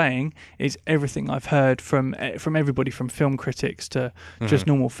he's saying is everything I've heard from everybody, from film critics to just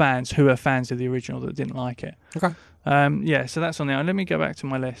normal fans who are fans of the original that didn't like it. Okay. Yeah, so that's on there. Let me go back to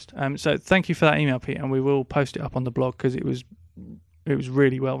my list. So thank you for that email, Pete, and we will post it up on the blog because it was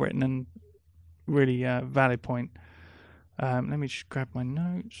really well written and really valid point. Let me just grab my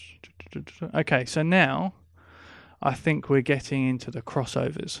notes. Okay, so now I think we're getting into the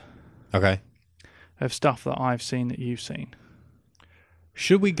crossovers. Okay. Of stuff that I've seen that you've seen.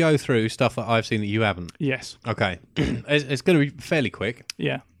 Should we go through stuff that I've seen that you haven't? Yes. Okay. It's going to be fairly quick.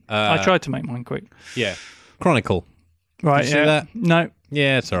 Yeah. I tried to make mine quick. Yeah. Chronicle. Right. Did you see that? No.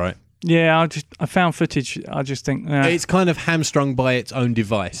 Yeah, it's all right. Yeah, I found footage. I just think it's kind of hamstrung by its own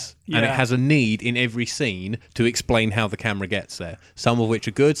device, and it Yeah. has a need in every scene to explain how the camera gets there. Some of which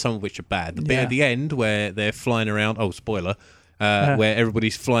are good, some of which are bad. The bit Yeah. at the end where they're flying around. Oh, spoiler. Where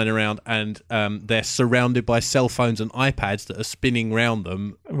everybody's flying around and they're surrounded by cell phones and iPads that are spinning around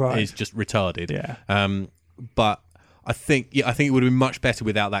them is just retarded. Yeah. But I think it would have been much better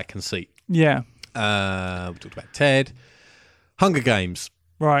without that conceit. Yeah. We talked about Ted. Hunger Games.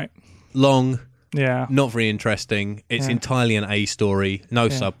 Right. Long. Yeah. Not very interesting. It's entirely an A story, no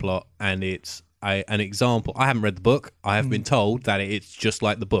subplot, and it's an example. I haven't read the book. I have been told that it's just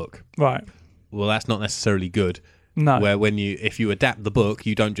like the book. Right. Well, that's not necessarily good. No. Where if you adapt the book,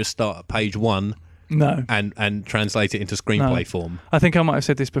 you don't just start at page 1 No. and translate it into screenplay form. I think I might have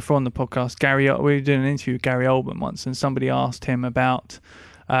said this before on the podcast. We were doing an interview with Gary Oldman once, and somebody asked him about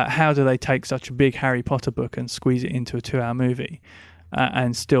how do they take such a big Harry Potter book and squeeze it into a 2-hour movie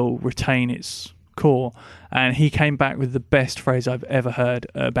and still retain its core. And he came back with the best phrase I've ever heard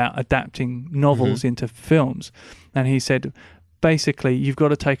about adapting novels into films. And he said, basically, you've got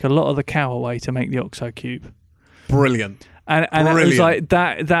to take a lot of the cow away to make the OXO cube. Brilliant. And it was like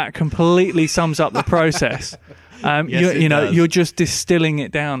that completely sums up the process. You're just distilling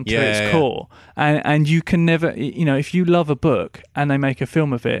it down to its core, and you can never, if you love a book and they make a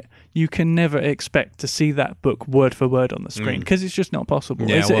film of it, you can never expect to see that book word for word on the screen because it's just not possible.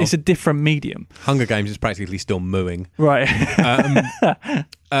 Yeah, it's a different medium. Hunger Games is practically still mooing. Right.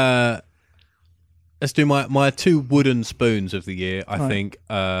 Let's do my 2 wooden spoons of the year. I think.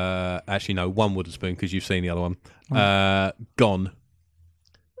 Actually, no, 1 wooden spoon because you've seen the other one. Gone.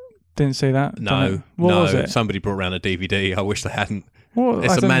 Didn't see that. No, what was it? Somebody brought around a DVD. I wish they hadn't. What?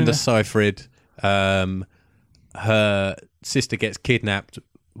 It's Amanda Seyfried. Her sister gets kidnapped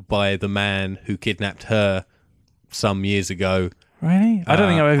by the man who kidnapped her some years ago. Really? I don't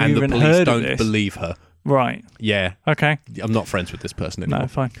think I've and even the police heard don't of this. believe her. Right. Yeah. Okay. I'm not friends with this person anymore. No,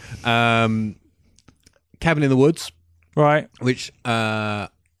 fine. Cabin in the Woods. Right. Which I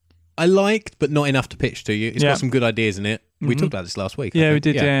liked, but not enough to pitch to you. It's got some good ideas in it. We talked about this last week. Yeah, we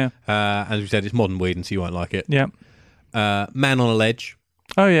did, yeah. As we said, it's modern Whedon, so you won't like it. Yeah. Man on a Ledge.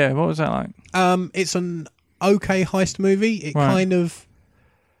 Oh, yeah. What was that like? It's an okay heist movie. It Right. kind of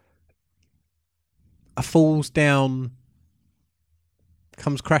falls down,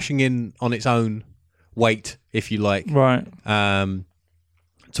 comes crashing in on its own weight, if you like, Right.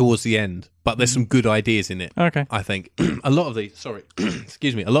 towards the end. But there's some good ideas in it. Okay. I think a lot of these. Sorry,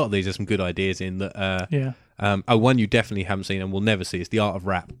 excuse me. A lot of these are some good ideas in that. Yeah. One you definitely haven't seen and will never see is The Art of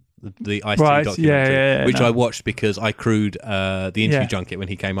Rap, the Ice-T Right, documentary, yeah, which no. I watched because I crewed the interview Yeah. junket when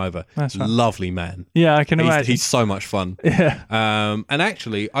he came over. That's right. Lovely man. Yeah, I can imagine. He's so much fun. Yeah. And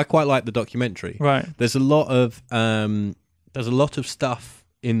actually, I quite like the documentary. Right. There's a lot of stuff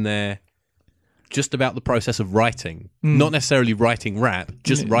in there just about the process of writing, not necessarily writing rap,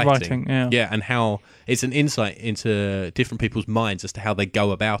 just writing. Yeah. And how it's an insight into different people's minds as to how they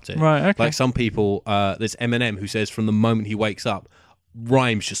go about it. Right, okay. Like some people, there's Eminem who says from the moment he wakes up,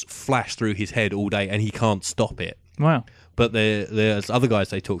 rhymes just flash through his head all day and he can't stop it. Wow. But there's other guys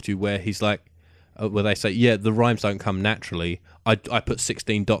they talk to where he's like, where they say, yeah, the rhymes don't come naturally. I put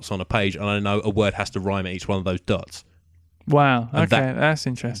 16 dots on a page and I know a word has to rhyme at each one of those dots. Wow. And Okay, that's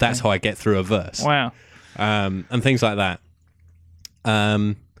interesting. That's how I get through a verse. Wow. And things like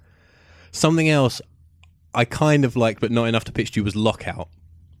that. Something else I kind of liked, but not enough to pitch to you, was Lockout.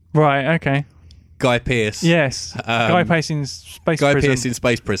 Right. Okay. Guy Pearce. Yes. Guy Pearce in space Guy prison. Pearce in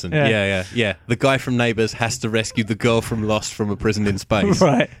space prison. Yeah. Yeah. The guy from Neighbours has to rescue the girl from Lost from a prison in space.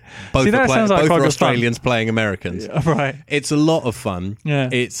 Right. Both See, that sounds like both quite are good Australians playing Americans. Right. It's a lot of fun. Yeah.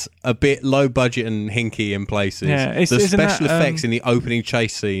 It's a bit low budget and hinky in places. Yeah. The Isn't special that, effects in the opening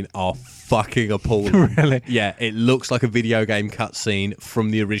chase scene are fucking appalling. Really? Yeah, it looks like a video game cutscene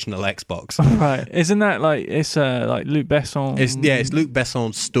from the original Xbox. Right. Isn't that like it's like Luc Besson? It's Luc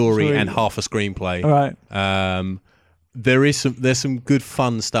Besson's story and half a screenplay. Right. There's some good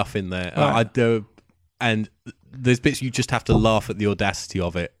fun stuff in there. Right. And there's bits you just have to laugh at the audacity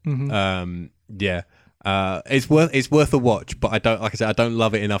of it. Mm-hmm. It's worth a watch, but I don't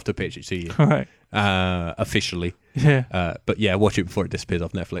love it enough to pitch it to you. Right. Officially. Yeah. But yeah, watch it before it disappears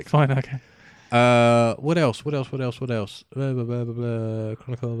off Netflix. Fine. Okay. What else? Blah, blah, blah, blah,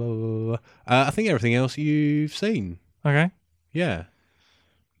 Chronicle, blah, blah, blah. I think everything else you've seen. Okay. Yeah.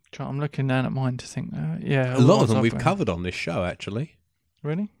 I'm looking down at mine to think. Yeah. A lot of them we've covered on this show, actually.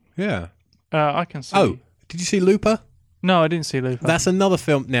 Really? Yeah. I can see. Oh, did you see Looper? No, I didn't see Looper. That's another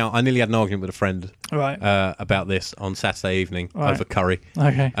film. Now, I nearly had an argument with a friend right. About this on Saturday evening Right. over curry.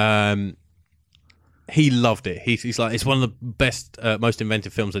 Okay. He loved it. He's like, it's one of the best, most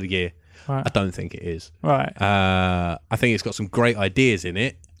inventive films of the year. Right. I don't think it is. Right. I think it's got some great ideas in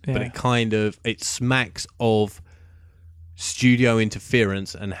it, but it smacks of studio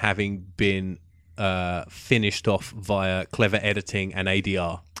interference and having been finished off via clever editing and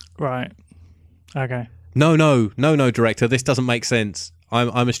ADR. Right. Okay. No, director. This doesn't make sense.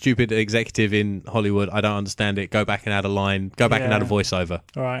 I'm a stupid executive in Hollywood. I don't understand it. Go back and add a line. Go back and add a voiceover.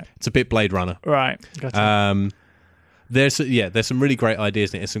 Right. It's a bit Blade Runner. Right. Gotcha. There's some really great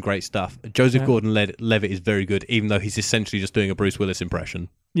ideas in it. There's some great stuff. Joseph Gordon-Levitt is very good, even though he's essentially just doing a Bruce Willis impression.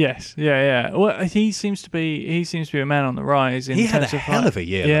 Yes. Yeah. Well, he seems to be a man on the rise. He had a hell of a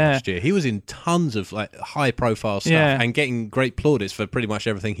year last year. He was in tons of like high profile stuff and getting great plaudits for pretty much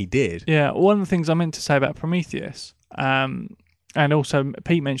everything he did. Yeah. One of the things I meant to say about Prometheus, and also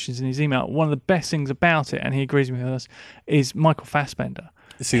Pete mentions in his email, one of the best things about it, and he agrees with us, is Michael Fassbender.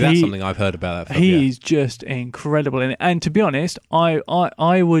 See, that's something I've heard about that film. He's just incredible in it. And to be honest,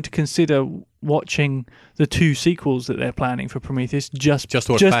 I would consider watching the 2 sequels that they're planning for Prometheus just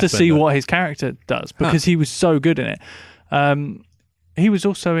to see what his character does, because he was so good in it. He was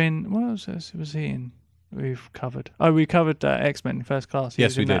also in, what was he in? We've covered. We covered X-Men First Class.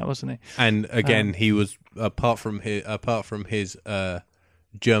 Yes, we did, that, wasn't he? And again, he was apart from his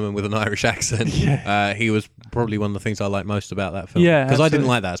German with an Irish accent. He was probably one of the things I like most about that film. Yeah, because I didn't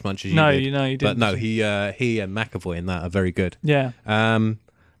like that as much as you did. No, you didn't. But no, he and McAvoy in that are very good. Yeah.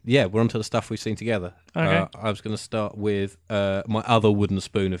 We're on to the stuff we've seen together. Okay. I was going to start with my other wooden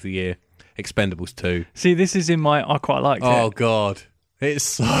spoon of the year, Expendables 2. See, this is in my. I quite liked it. Oh God, it's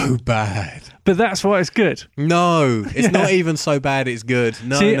so bad. But that's why it's good. No, it's not even so bad. It's good.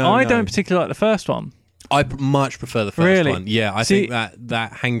 No, See, I don't particularly like the first one. I much prefer the first Really? one. Yeah, I think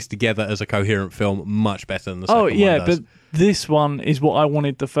that hangs together as a coherent film much better than the second one does. But this one is what I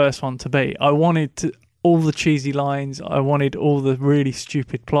wanted the first one to be. I wanted all the cheesy lines. I wanted all the really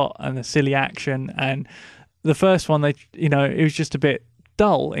stupid plot and the silly action. And the first one, it was just a bit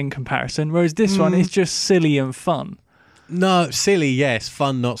dull in comparison. Whereas this one is just silly and fun. No, silly, yes.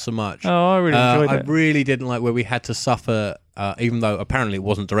 Fun, not so much. Oh, I really enjoyed it. I really didn't like where we had to suffer, even though apparently it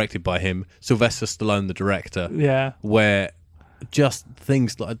wasn't directed by him, Sylvester Stallone, the director. Yeah. Where just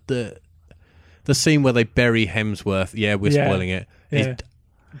things like the scene where they bury Hemsworth, we're spoiling it. Yeah.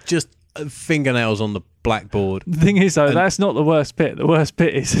 Just fingernails on the blackboard. The thing is, though, that's not the worst bit. The worst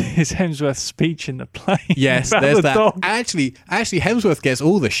bit is Hemsworth's speech in the plane. Yes, there's the that. Dog. Actually, Hemsworth gets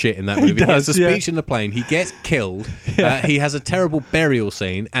all the shit in that movie. He does, gets the speech in the plane. He gets killed. He has a terrible burial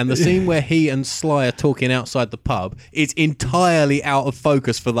scene, and the scene where he and Sly are talking outside the pub is entirely out of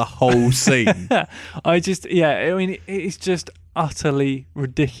focus for the whole scene. It's just utterly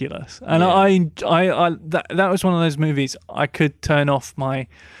ridiculous, and that was one of those movies I could turn off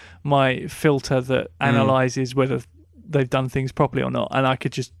my filter that analyzes whether they've done things properly or not, and I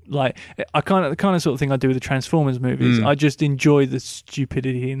could just the kind of sort of thing I do with the Transformers movies. I just enjoy the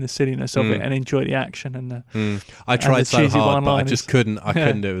stupidity and the silliness of it, and enjoy the action and the. I tried so hard, but I just couldn't. I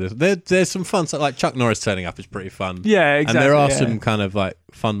couldn't do it with this. There's some fun stuff, like Chuck Norris turning up is pretty fun. Yeah, exactly. And there are some kind of like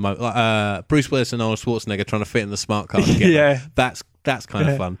fun moments, like Bruce Willis and Arnold Schwarzenegger trying to fit in the smart car together. That's kind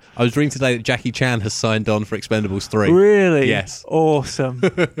of fun. I was reading today that Jackie Chan has signed on for Expendables 3. Really? Yes. Awesome.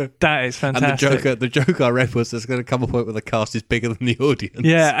 That is fantastic. And the joke I read was there's going to come a point where the cast is bigger than the audience.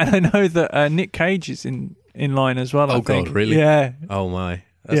 Yeah, and I know that Nick Cage is in line as well. Oh, God, really? Yeah. Oh, my.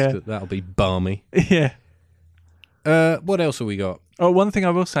 That's good. That'll be balmy. Yeah. What else have we got? Oh, one thing I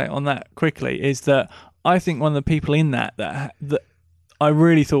will say on that quickly is that I think one of the people in that I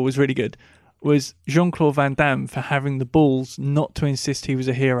really thought was really good was Jean-Claude Van Damme for having the balls not to insist he was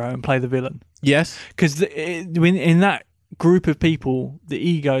a hero and play the villain. Yes. Because in that group of people, the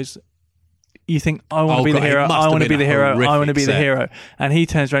egos, you think, I want to Oh, be the God, it hero, must I have want to been be the a hero, I want to horrific be the set. hero. And he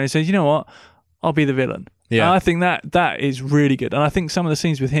turns around and says, you know what? I'll be the villain. Yeah. And I think that is really good. And I think some of the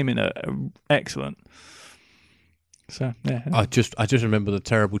scenes with him in are excellent. So, yeah. I just remember the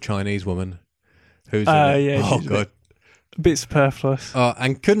terrible Chinese woman who's Yeah, in it. Oh, she's God. a bit superfluous.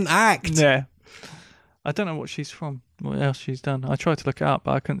 And couldn't act. Yeah. I don't know what she's from, what else she's done. I tried to look it up,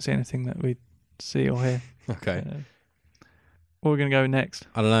 but I couldn't see anything that we'd see or hear. Okay. Where are we going to go next?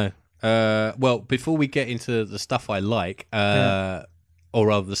 I don't know. Well, before we get into the stuff I like, or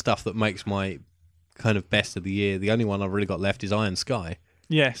rather the stuff that makes my kind of best of the year, the only one I've really got left is Iron Sky.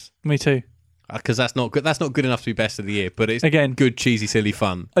 Yes, me too. Because that's not good. That's not good enough to be best of the year, but it's Again, good, cheesy, silly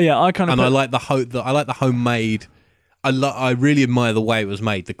fun. Oh yeah, I kind of. And I like the homemade. I really admire the way it was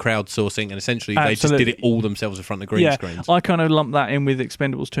made, the crowdsourcing, and essentially they just did it all themselves in front of green screens. I kind of lump that in with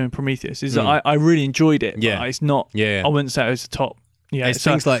Expendables 2 and Prometheus. Is that I really enjoyed it. Yeah, but it's not. Yeah, I wouldn't say it was the top. Yeah, it's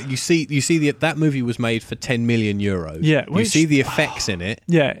things like you see that movie was made for 10 million euros. Yeah, you see the effects in it.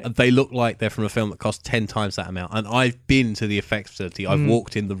 Yeah, they look like they're from a film that cost 10 times that amount. And I've been to the effects facility. I've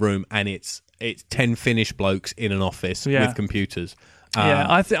walked in the room, and it's 10 Finnish blokes in an office with computers.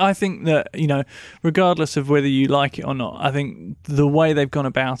 I think that, regardless of whether you like it or not, I think the way they've gone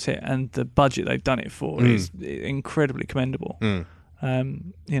about it and the budget they've done it for is incredibly commendable.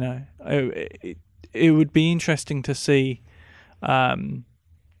 It would be interesting to see. It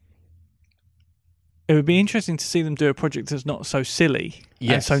would be interesting to see them do a project that's not so silly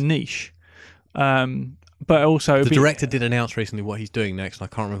and so niche. But also, the director did announce recently what he's doing next, and I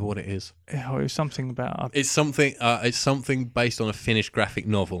can't remember what it is. Oh, it was something about. It's something. It's something based on a Finnish graphic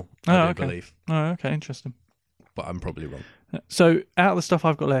novel. I believe. Oh, okay, interesting. But I'm probably wrong. So, out of the stuff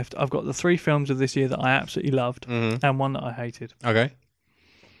I've got left, I've got the 3 films of this year that I absolutely loved, and one that I hated. Okay.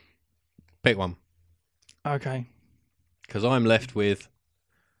 Pick one. Okay. Because I'm left with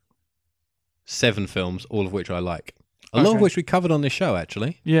 7 films, all of which I like. A lot of which we covered on this show,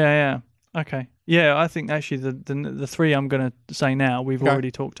 actually. Yeah. Okay. Yeah, I think actually the 3 I'm going to say now we've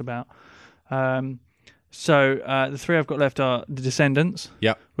already talked about. So the 3 I've got left are The Descendants.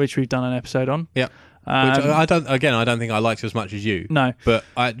 Yep. Which we've done an episode on. Yep. Which I don't think I liked as much as you. No. But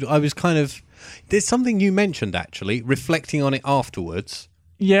I was kind of. There's something you mentioned actually, reflecting on it afterwards.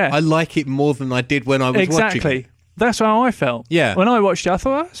 Yeah. I like it more than I did when I was watching it. Exactly. That's how I felt. Yeah. When I watched it, I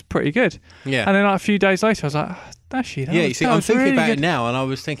thought, that's pretty good. Yeah. And then a few days later, I was like, actually, I'm thinking really about good. it now, and I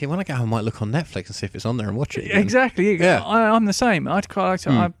was thinking, when I go home, I might look on Netflix and see if it's on there and watch it again. Exactly. Yeah. I'm the same. I'd quite like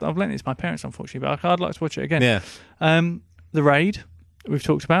to. I've lent it to my parents, unfortunately, but I'd like to watch it again. Yeah. The Raid, we've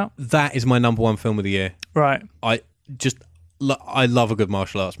talked about. That is my number 1 film of the year. Right. I love a good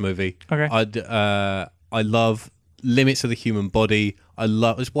martial arts movie. Okay. I love limits of the human body.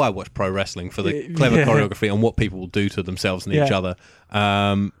 It's why I watch pro wrestling, for the clever choreography and what people will do to themselves and each other.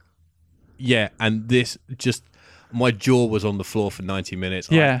 And this just, my jaw was on the floor for 90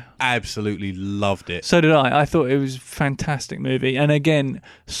 minutes. Yeah. I absolutely loved it. So did I. I thought it was a fantastic movie. And again,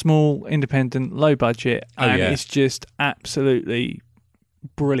 small, independent, low budget. And it's just absolutely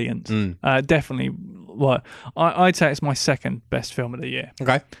brilliant. Definitely. Well, I'd say it's my second best film of the year.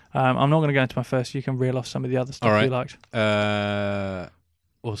 Okay. I'm not going to go into my first. You can reel off some of the other stuff you liked.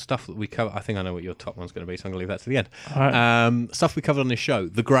 Or stuff that we cover. I think I know what your top one's going to be, so I'm going to leave that to the end. All right. Stuff we covered on this show.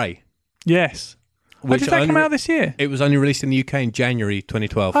 The Grey. Yes. Did that come out this year? It was only released in the UK in January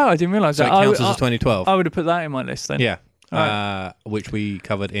 2012. Oh, I didn't realise so that. So it counts as 2012. I would have put that in my list then. Yeah. Right. Which we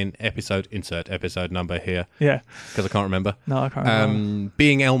covered in insert episode number here. Yeah. Because I can't remember. No, I can't remember.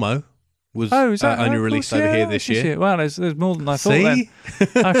 Being Elmo was only released over here this year. Well, there's more than I thought then.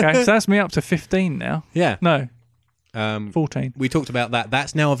 Okay, so that's me up to 15 now. Yeah. No. 14. We talked about that.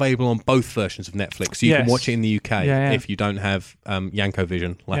 That's now available on both versions of Netflix. So you can watch it in the UK if you don't have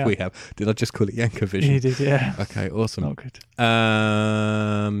Yankovision like we have. Did I just call it Yankovision? You did, yeah. Okay, awesome. Not good.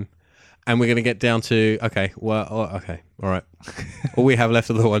 And we're going to get down to, all right. All we have left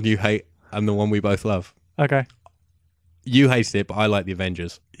are the one you hate and the one we both love. Okay. You hated it, but I like The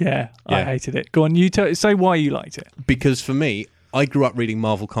Avengers. Yeah, I hated it. Go on, say why you liked it. Because for me, I grew up reading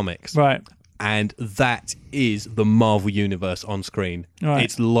Marvel comics. Right. And that is the Marvel universe on screen. Right.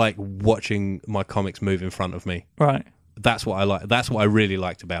 It's like watching my comics move in front of me. Right. That's what I like. That's what I really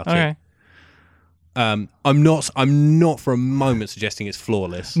liked about it. I'm not for a moment suggesting it's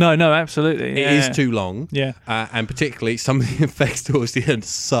flawless. No, absolutely. It is too long. Yeah. And particularly some of the effects towards the end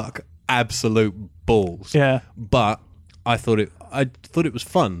suck absolute balls. Yeah. But I thought it was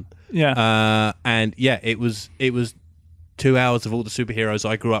fun. Yeah. It was 2 hours of all the superheroes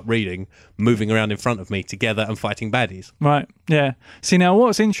I grew up reading moving around in front of me together and fighting baddies. Right. Yeah. See, now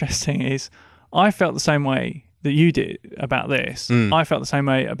what's interesting is I felt the same way that you did about this, I felt the same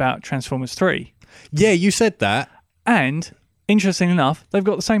way about Transformers 3. Yeah, you said that. And interestingly enough, they've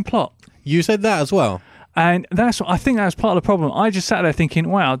got the same plot. You said that as well. And I think that's part of the problem. I just sat there thinking,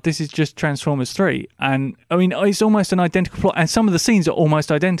 wow, this is just Transformers 3. And I mean, it's almost an identical plot. And some of the scenes are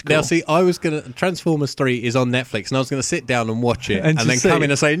almost identical. Now, see, Transformers 3 is on Netflix, and I was going to sit down and watch it and then see. come in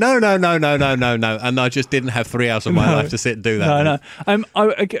and say, no. And I just didn't have 3 hours of my life to sit and do that. No.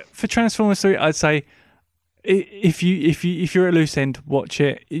 For Transformers 3, I'd say, if you're at loose end, watch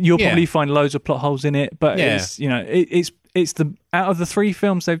it. You'll probably find loads of plot holes in it, but it's the out of the 3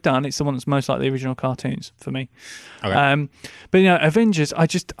 films they've done, it's the one that's most like the original cartoons for me. Okay. But Avengers, I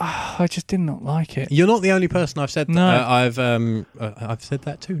just did not like it. You're not the only person I've said. No, I've said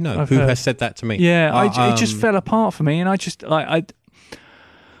that to. No, who has said that to me? Yeah, it just fell apart for me, and I just I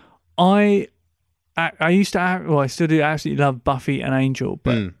used to, I still do absolutely love Buffy and Angel,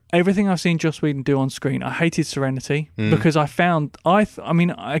 but everything I've seen Joss Whedon do on screen, I hated Serenity because I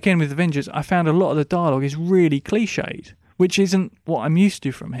mean, again with Avengers, I found a lot of the dialogue is really cliched, which isn't what I'm used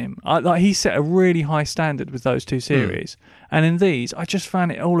to from him. He set a really high standard with those 2 series, and in these, I just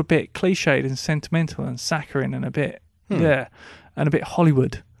found it all a bit cliched and sentimental and saccharine and a bit, and a bit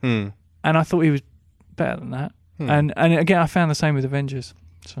Hollywood. And I thought he was better than that. And again, I found the same with Avengers.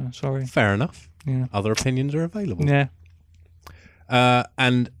 So sorry. Fair enough. Yeah. Other opinions are available. Yeah.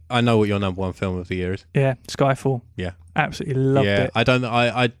 And I know what your number 1 film of the year is. Yeah, Skyfall. Yeah. Absolutely loved it. I don't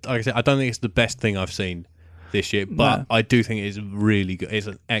like I said, I don't think it's the best thing I've seen this year, but I do think it's really good. It's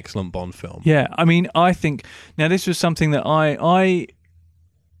an excellent Bond film. Yeah, I mean, I think now this was something that I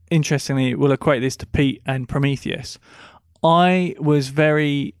interestingly will equate this to Pete and Prometheus. I was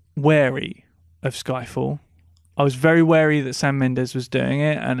very wary of Skyfall. I was very wary that Sam Mendes was doing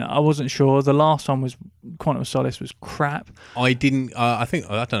it, and I wasn't sure. The last one was Quantum of Solace was crap. I didn't. I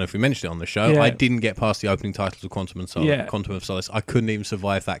don't know if we mentioned it on the show. Yeah. I didn't get past the opening titles of Quantum of Solace. I couldn't even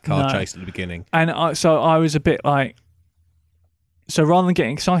survive that car chase at the beginning. And so I was a bit like. So rather than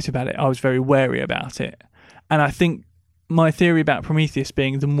getting excited about it, I was very wary about it, and I think my theory about Prometheus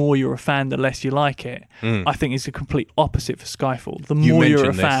being the more you're a fan, the less you like it, I think is the complete opposite for Skyfall. The more you're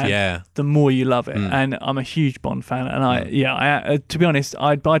a fan, the more you love it. And I'm a huge Bond fan, and I to be honest,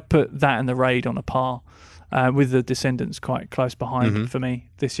 I'd put that and The Raid on a par, with The Descendants quite close behind for me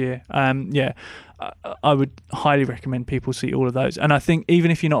this year. I would highly recommend people see all of those. And I think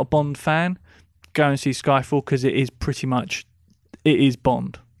even if you're not a Bond fan, go and see Skyfall because it is pretty much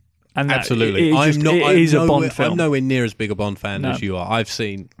Bond. And absolutely, I'm nowhere near as big a Bond fan as you are. I've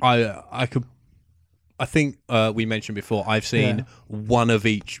seen, I think we mentioned before, I've seen one of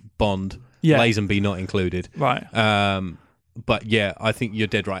each Bond, Lazenby not included. Right. But yeah, I think you're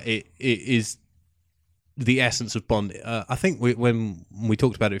dead right. It is the essence of Bond. I think when we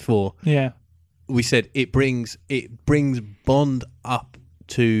talked about it before, we said it brings Bond up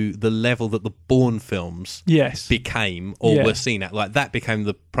to the level that the Bourne films became or were seen at. Like that became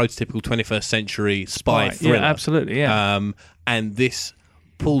the prototypical 21st century spy thriller. Yeah, absolutely, yeah. And this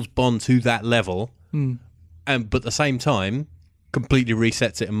pulls Bond to that level, but at the same time completely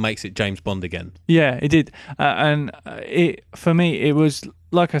resets it and makes it James Bond again. Yeah, it did. And for me, it was,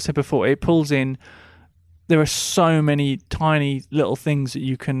 like I said before, it pulls in. There are so many tiny little things that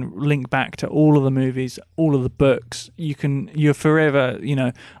you can link back to all of the movies, all of the books. You're forever,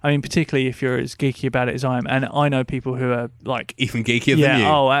 I mean, particularly if you're as geeky about it as I am. And I know people who are like even geekier than you.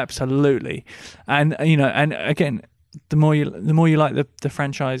 Oh, absolutely. And and again, the more you like the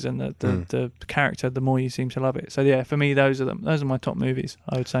franchise and the character, the more you seem to love it. So yeah, for me, those are my top movies,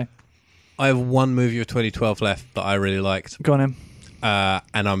 I would say. I have one movie of 2012 left that I really liked. Go on in.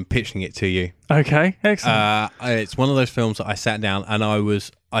 And I'm pitching it to you. Okay, excellent. It's one of those films that I sat down and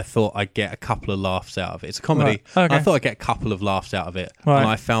I thought I'd get a couple of laughs out of it. It's a comedy. Right. Okay. I thought I'd get a couple of laughs out of it. Right. And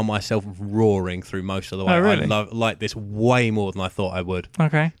I found myself roaring through most of the way. Oh, really? I like this way more than I thought I would.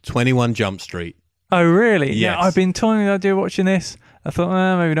 Okay. 21 Jump Street. Oh, really? Yes. Yeah, I've been toying with the idea of watching this. I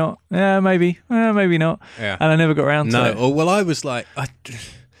thought, maybe not. Yeah, maybe. Maybe not. Yeah. And I never got around to it. No, well, I was like...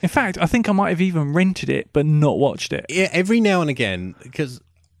 In fact, I think I might have even rented it, but not watched it. Yeah, every now and again, because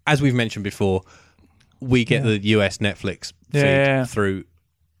as we've mentioned before, we get the US Netflix feed through,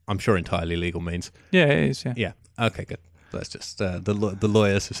 I'm sure, entirely legal means. Yeah, it is, yeah. Yeah, okay, good. That's just the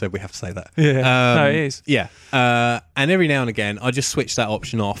lawyers have said we have to say that. Yeah, no, it is. Yeah, and every now and again, I just switch that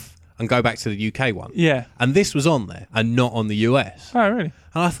option off and go back to the UK one. Yeah. And this was on there and not on the US. Oh, really?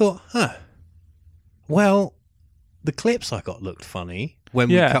 And I thought, well, the clips I got looked funny when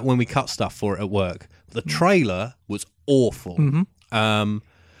we cut stuff for it at work. The trailer was awful. Mm-hmm.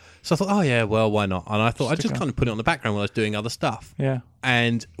 So I thought, oh yeah, well, why not? And I thought I'd just Stick on. kind of put it on the background while I was doing other stuff. Yeah.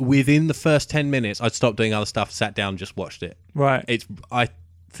 And within the first 10 minutes, I'd stopped doing other stuff, sat down, and just watched it. Right. I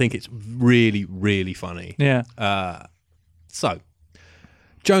think it's really, really funny. Yeah. So,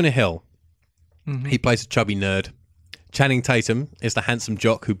 Jonah Hill, Mm-hmm. he plays a chubby nerd. Channing Tatum is the handsome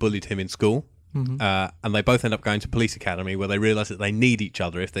jock who bullied him in school. Mm-hmm. And they both end up going to police academy where they realise that they need each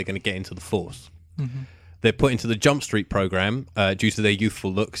other if they're going to get into the force. Mm-hmm. They're put into the Jump Street program due to their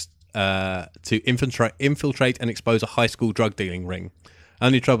youthful looks to infiltrate and expose a high school drug dealing ring.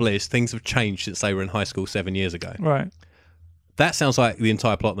 Only trouble is, things have changed since they were in high school 7 years ago. Right. That sounds like the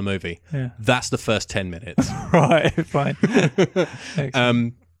entire plot of the movie. Yeah. That's the first 10 minutes. Right. Fine.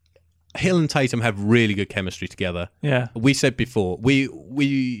 Excellent. Hill and Tatum have really good chemistry together. Yeah. We said before,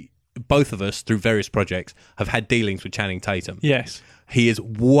 we both of us, through various projects, have had dealings with Channing Tatum. Yes. He is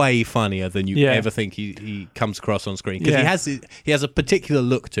way funnier than you Yeah. ever think he comes across on screen, because Yeah. he has a particular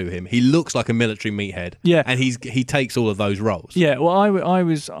look to him. He looks like a military meathead. Yeah. And he takes all of those roles. Yeah, well,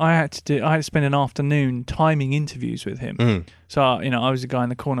 I had to spend an afternoon timing interviews with him. Mm. So I was the guy in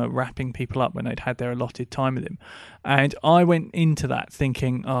the corner wrapping people up when they'd had their allotted time with him, and I went into that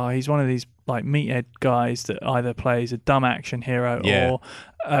thinking, oh, he's one of these like meathead guys that either plays a dumb action hero Yeah. or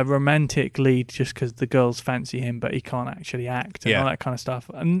a romantic lead just because the girls fancy him, but he can't actually act and all that kind of stuff.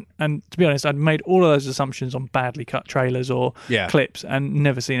 And to be honest, I'd made all of those assumptions on badly cut trailers or Yeah. clips and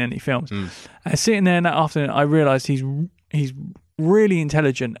never seen any films. And sitting there in that afternoon, I realised he's really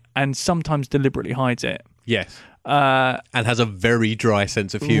intelligent and sometimes deliberately hides it. Yes. And has a very dry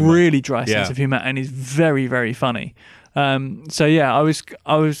sense of humour. Really dry sense Yeah. of humour, and is very, very funny. So yeah, I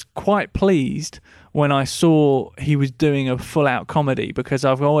was quite pleased when I saw he was doing a full out comedy, because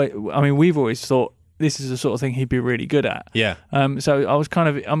we've always thought this is the sort of thing he'd be really good at. Yeah. So I'm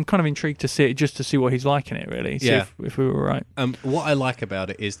kind of intrigued to see it, just to see what he's like in it, really. See Yeah. if we were right. What I like about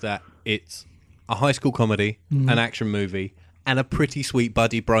it is that it's a high school comedy, an action movie, and a pretty sweet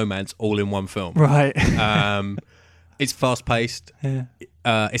buddy bromance all in one film. Right. It's fast paced. Yeah.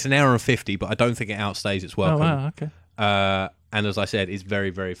 It's an hour and 50, but I don't think it outstays its Oh welcome. wow. Okay. And as I said, it's very,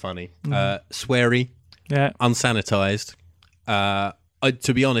 very funny. Sweary, Yeah. unsanitized.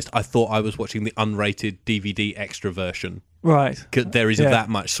 To be honest, I thought I was watching the unrated DVD extra version. Right. 'Cause there is Yeah. that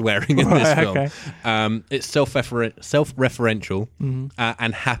much swearing in this Right, film. okay. It's self-referential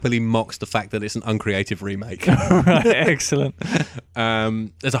and happily mocks the fact that it's an uncreative remake. Right. Excellent.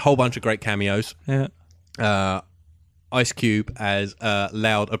 There's a whole bunch of great cameos. Yeah. Ice Cube as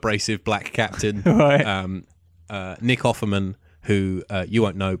loud, abrasive black captain. Right. Nick Offerman, who you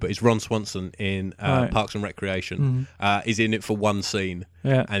won't know, but is Ron Swanson in Right. Parks and Recreation, is in it for one scene.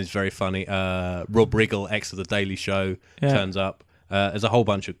 Yeah. And it's very funny. Rob Riggle, ex of The Daily Show, Yeah. turns up. There's a whole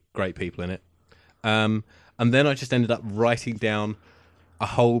bunch of great people in it. And then I just ended up writing down a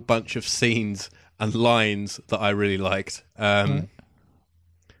whole bunch of scenes and lines that I really liked. I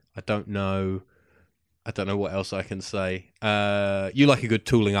don't know what else I can say. You like a good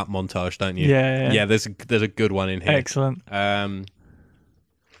tooling up montage, don't you? Yeah. Yeah, there's a good one in here. Excellent.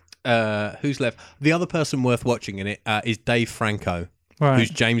 Who's left? The other person worth watching in it is Dave Franco, Right. who's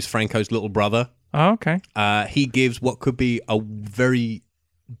James Franco's little brother. Oh, okay. He gives what could be a very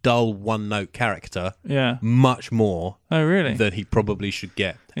dull one-note character Yeah. much more Oh, really? than he probably should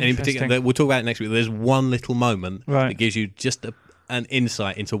get. And in particular, Interesting. we'll talk about it next week. There's one little moment Right. that gives you just an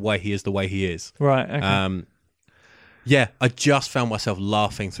insight into why he is the way he is. Right. Okay. Yeah, I just found myself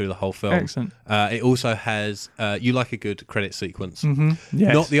laughing through the whole film. Excellent. It also has, you like a good credit sequence.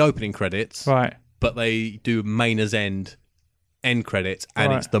 Yes. Not the opening credits, Right. but they do main as end credits, and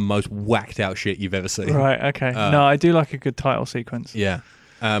Right. it's the most whacked out shit you've ever seen. Right. Okay. No, I do like a good title sequence. Yeah.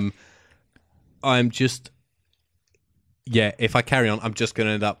 If I carry on, I'm just going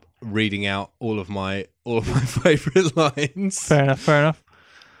to end up reading out all of my favourite lines. Fair enough.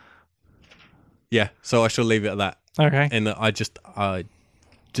 Yeah, so I shall leave it at that. Okay. And I just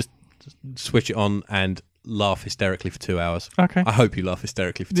switch it on and laugh hysterically for 2 hours. Okay. I hope you laugh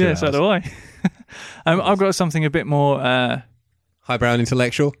hysterically for 2 Yeah, hours. so do I. I've got something a bit more. Highbrow and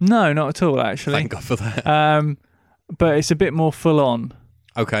intellectual. No, not at all. Actually. Thank God for that. But it's a bit more full on.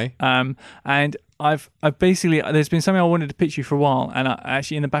 Okay. And I've basically, there's been something I wanted to pitch you for a while, and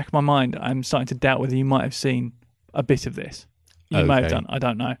actually in the back of my mind, I'm starting to doubt whether you might have seen a bit of this. You may have Okay. done. I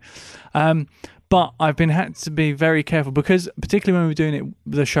don't know. But I've had to be very careful, because particularly when we were doing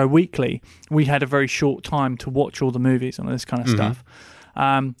the show weekly, we had a very short time to watch all the movies and all this kind of stuff.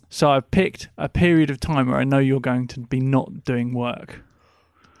 So I picked a period of time where I know you're going to be not doing work.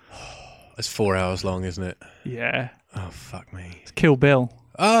 It's 4 hours long, isn't it? Yeah. Oh, fuck me. It's Kill Bill.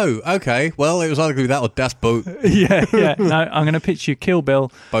 Oh, okay. Well, it was either going to be that or Das Boot. yeah. No, I'm going to pitch you Kill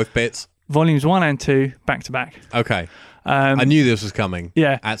Bill, Both bits. volumes 1 and 2, back to back. Okay. I knew this was coming.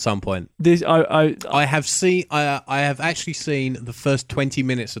 Yeah. At some point. This I have actually seen the first 20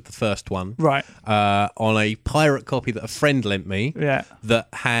 minutes of the first one. Right. On a pirate copy that a friend lent me. Yeah. That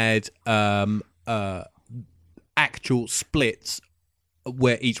had actual splits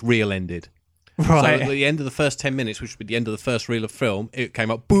where each reel ended. Right. So at the end of the first 10 minutes, which would be the end of the first reel of film, it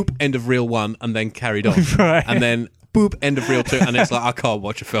came up, boop, end of reel 1, and then carried on. Right. And then, boop, end of reel 2, and it's like, I can't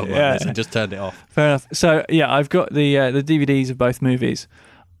watch a film like this, and just turned it off. Fair enough. So, yeah, I've got the DVDs of both movies.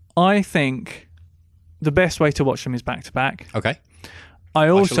 I think the best way to watch them is back to back. Okay. I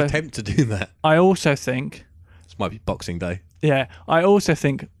shall attempt to do that. I also think... This might be Boxing Day. Yeah. I also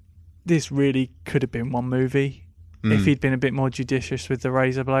think this really could have been one movie if he'd been a bit more judicious with the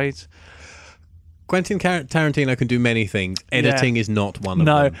razor blades. Quentin Tarantino can do many things. Editing is not one of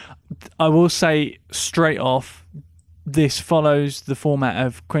them. No, I will say straight off, this follows the format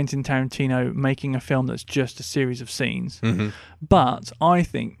of Quentin Tarantino making a film that's just a series of scenes. Mm-hmm. But I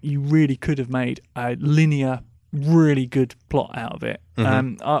think you really could have made a linear, really good plot out of it.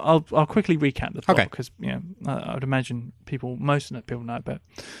 Mm-hmm. I'll quickly recap the plot because I would imagine most people know it, but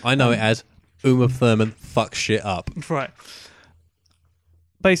I know it as Uma Thurman fucks shit up. Right.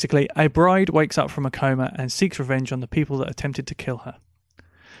 Basically, a bride wakes up from a coma and seeks revenge on the people that attempted to kill her.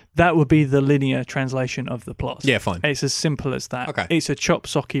 That would be the linear translation of the plot. Yeah, fine. It's as simple as that. Okay. It's a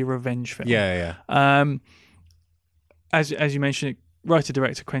chop-socky revenge film. Yeah. As you mentioned,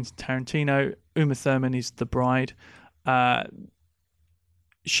 writer-director Quentin Tarantino. Uma Thurman is the bride.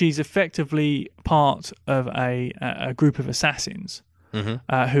 She's effectively part of a group of assassins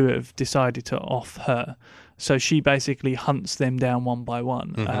who have decided to off her. So she basically hunts them down one by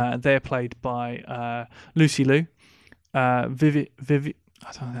one. Mm-hmm. They're played by Lucy Liu, I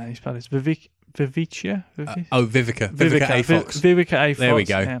don't know how you spell this. Vivica. Vivica A. Fox. Vivica A. Fox. There we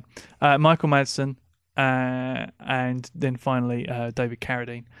go. Yeah. Michael Madsen, and then finally David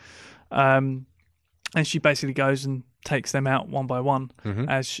Carradine. And she basically goes and takes them out one by one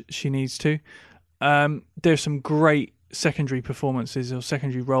as she needs to. There's some great secondary performances or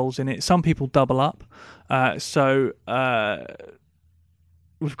secondary roles in it. Some people double up. So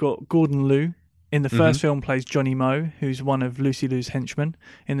we've got Gordon Liu. In the first film plays Johnny Mo, who's one of Lucy Liu's henchmen.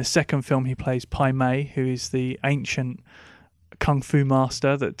 In the second film he plays Pai Mei, who is the ancient kung fu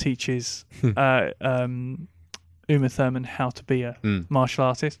master that teaches Uma Thurman how to be a martial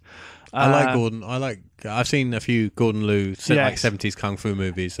artist. I like Gordon. I've seen a few Gordon Liu like 70s kung fu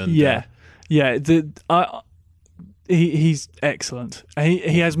movies. And he's excellent.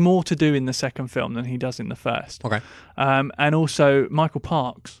 He has more to do in the second film than he does in the first. Okay. And also Michael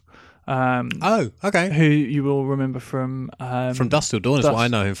Parks. Okay. Who you will remember from Dusk Till Dawn is what I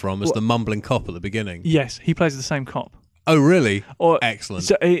know him from, as the mumbling cop at the beginning. Yes, he plays the same cop. Oh, really? Excellent.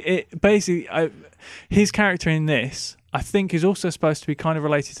 So basically, his character in this, I think, is also supposed to be kind of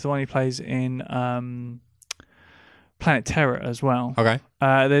related to the one he plays in Planet Terror as well. Okay.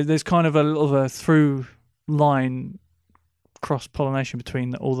 There's kind of a little of a through line cross-pollination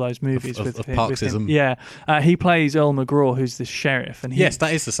between all those movies of with Parksism. him. Yeah. He plays Earl McGraw, who's the sheriff. And yes,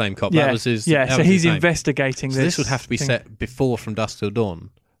 that is the same cop. Yeah, that was his. Yeah, that so was he's his investigating so this would have to be set before From Dusk Till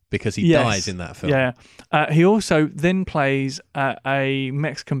Dawn, because he dies in that film. Yeah. He also then plays a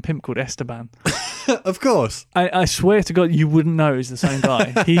Mexican pimp called Esteban. Of course. I swear to God, you wouldn't know it's the same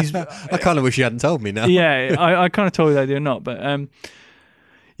guy. I kind of wish you hadn't told me now. Yeah, I kind of told you that you're not. But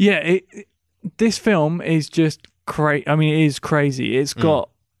this film is just crazy. I mean, it is crazy. It's got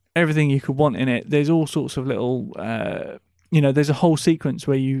everything you could want in it. There's all sorts of little, there's a whole sequence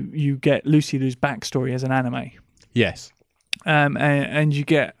where you get Lucy Liu's backstory as an anime. Yes. And you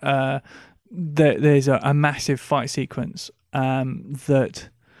get there's a massive fight sequence that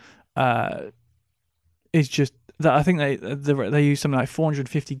is just that I think they use something like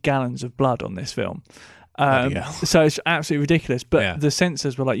 450 gallons of blood on this film. So it's absolutely ridiculous. But the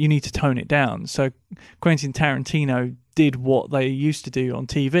censors were like, you need to tone it down. So Quentin Tarantino did what they used to do on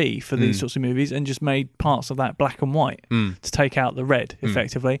TV for these sorts of movies and just made parts of that black and white to take out the red,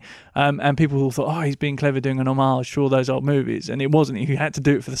 effectively. And people thought, oh, he's being clever doing an homage to all those old movies. And it wasn't. He had to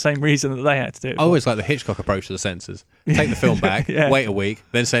do it for the same reason that they had to do it. I always like the Hitchcock approach to the censors. Take the film back, wait a week,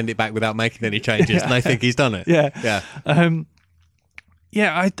 then send it back without making any changes, and they think he's done it.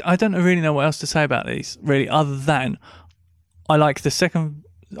 I don't really know what else to say about these, really, other than I like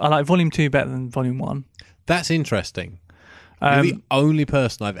Volume 2 better than Volume 1. That's interesting. You're the only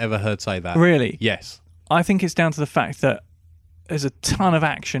person I've ever heard say that. Really? Yes. I think it's down to the fact that there's a ton of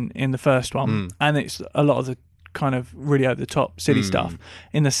action in the first one, and it's a lot of the kind of really over the top, silly stuff.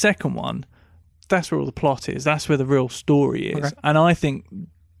 In the second one, that's where all the plot is. That's where the real story is. Okay. And I think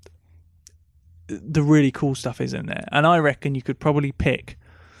the really cool stuff is in there. And I reckon you could probably pick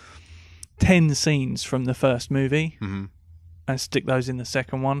 10 scenes from the first movie and stick those in the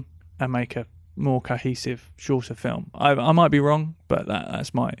second one and make a more cohesive, shorter film. I might be wrong, but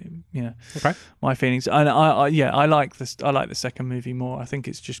that's my my feelings. And I like this. I like the second movie more. I think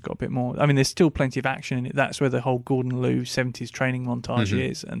it's just got a bit more. I mean, there's still plenty of action in it. That's where the whole Gordon Liu 70s training montage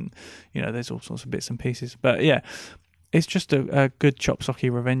is, and there's all sorts of bits and pieces. But yeah, it's just a good chop socky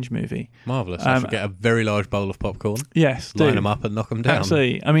revenge movie. Marvellous. I should get a very large bowl of popcorn. Yes, line them up and knock them down.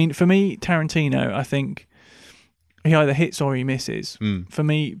 Absolutely. I mean, for me, Tarantino, I think he either hits or he misses. For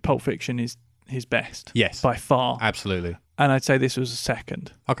me, Pulp Fiction is his best. Yes. By far. Absolutely. And I'd say this was a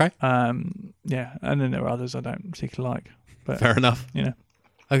second. Okay. Yeah, and then there are others I don't particularly like. But fair enough. Okie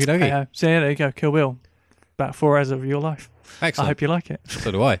dokie. So yeah, there you go. Kill Bill. About 4 hours of your life. Excellent. I hope you like it.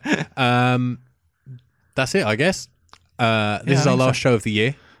 So do I. That's it, I guess. This is our last show of the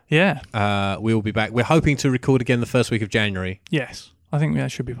year. Yeah. We will be back. We're hoping to record again the first week of January. Yes. I think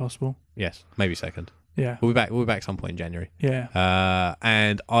that should be possible. Yes. Maybe second. Yeah. We'll be back some point in January. Yeah.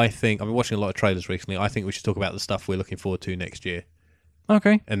 And I think I've been watching a lot of trailers recently. I think we should talk about the stuff we're looking forward to next year.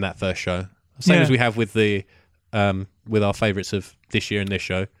 Okay. In that first show. Same as we have with the with our favourites of this year and this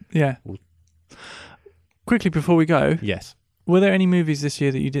show. Yeah. Quickly before we go. Yes. Were there any movies this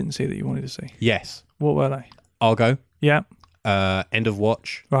year that you didn't see that you wanted to see? Yes. What were they? Argo. Yeah. End of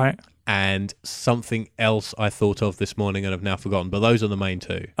Watch. Right. And something else I thought of this morning and have now forgotten. But those are the main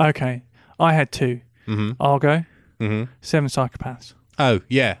two. Okay. I had two. Argo. 7 Psychopaths. Oh,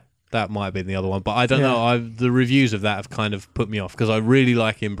 yeah. That might have been the other one. But I don't know. The reviews of that have kind of put me off because I really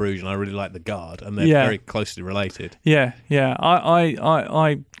like In Bruges and I really like The Guard. And they're very closely related. Yeah, yeah.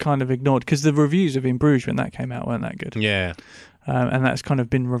 I kind of ignored because the reviews of In Bruges when that came out weren't that good. Yeah. And that's kind of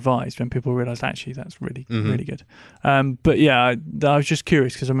been revised when people realised actually that's really really good. But yeah, I was just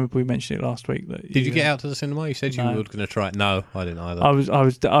curious because I remember we mentioned it last week. Did you get out to the cinema? You said you were going to try it. No, I didn't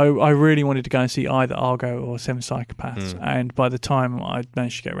either. I really wanted to go and see either Argo or 7 Psychopaths, and by the time I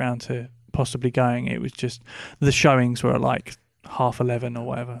managed to get around to possibly going, it was just the showings were like 11:30 or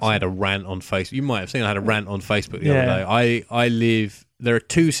whatever. I had a rant on Facebook. You might have seen I had a rant on Facebook the other day. There are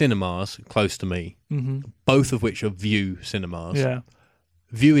 2 cinemas close to me, both of which are View cinemas. Yeah.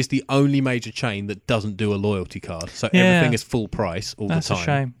 View is the only major chain that doesn't do a loyalty card, so everything is full price all the time. That's a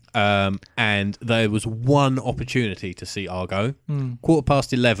shame. And there was one opportunity to see Argo,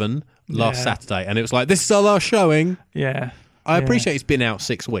 11:15 last Saturday, and it was like, this is our last showing. Yeah. I appreciate it's been out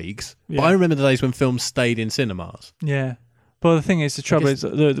 6 weeks, but I remember the days when films stayed in cinemas. Yeah. Well, the thing is, the trouble is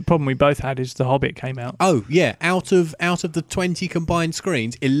the problem we both had is The Hobbit came out. Oh yeah, out of the 20 combined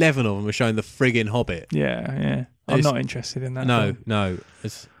screens, 11 of them were showing the friggin' Hobbit. Yeah, yeah. I'm not interested in that. No,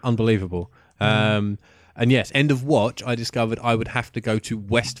 it's unbelievable. And yes, End of Watch, I discovered I would have to go to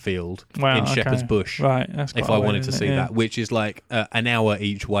Westfield in Shepherd's Bush, right? That's if I wanted to see that, which is like an hour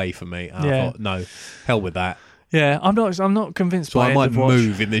each way for me. And I thought, no, hell with that. Yeah, I'm not convinced. So by I might End of Watch.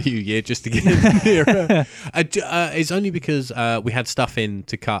 move in the new year just to get nearer. It's only because we had stuff in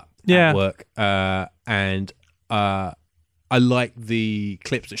to cut at work, and I like the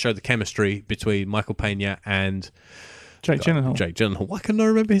clips that show the chemistry between Michael Pena and Jake Gyllenhaal. Jake Gyllenhaal. Why couldn't I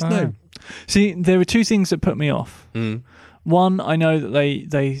remember his name? See, there were 2 things that put me off. One, I know that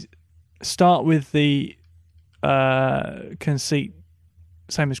they start with the conceit.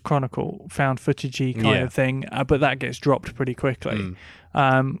 Same as Chronicle, found footage-y kind of thing, but that gets dropped pretty quickly.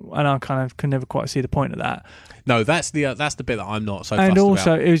 And I kind of can never quite see the point of that. No, that's the bit that I'm not so and fussed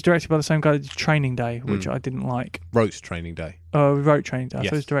also, about. it was directed by the same guy that did Training Day, which I didn't like. Wrote Training Day. Wrote Training Day. I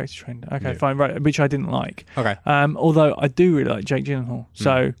thought it was directed Training Day. Okay, fine. Right, which I didn't like. Okay. Although I do really like Jake Gyllenhaal,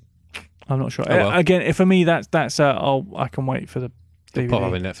 so I'm not sure. Again, for me, that's I can wait for the DVD. Pop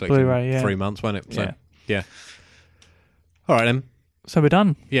up in Netflix Blu-ray, in 3 months, won't it? So, yeah. All right then. So we're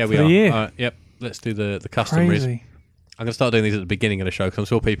done. Yeah, we for are. The year. Yep. Let's do the customaries. Crazy. I'm going to start doing these at the beginning of the show because I'm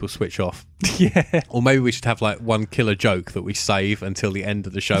sure people switch off. Yeah. Or maybe we should have like one killer joke that we save until the end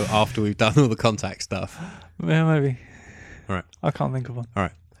of the show after we've done all the contact stuff. Yeah, maybe. All right. I can't think of one. All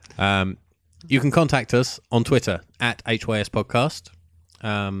right. You can contact us on Twitter at HYS Podcast,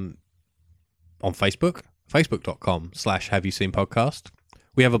 on Facebook, facebook.com/Have You Seen Podcast.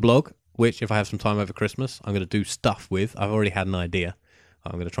 We have a blog, which if I have some time over Christmas, I'm going to do stuff with. I've already had an idea.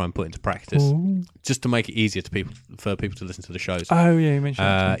 I'm going to try and put into practice just to make it easier for people to listen to the shows. Oh, yeah, you mentioned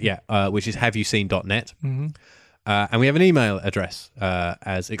that. Which is haveyouseen.net. And we have an email address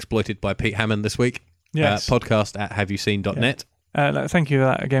as exploited by Pete Hammond this week. Yes. Podcast at haveyouseen.net. Thank you for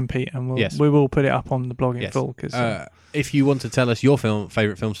that again, Pete, and we will put it up on the blog in full. Cause, if you want to tell us your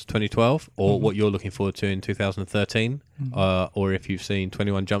favourite films of 2012 or what you're looking forward to in 2013, or if you've seen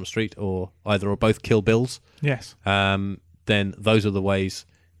 21 Jump Street or either or both Kill Bills, yes, then those are the ways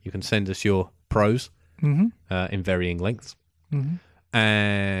you can send us your pros in varying lengths.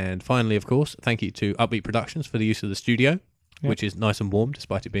 And finally, of course, thank you to Upbeat Productions for the use of the studio, which is nice and warm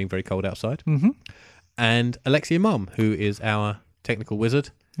despite it being very cold outside. And Alexia Mum, who is our technical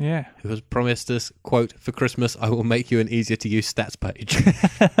wizard, who has promised us, quote, "For Christmas, I will make you an easier-to-use stats page."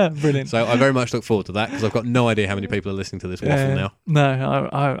 Brilliant. So I very much look forward to that because I've got no idea how many people are listening to this waffle now. No,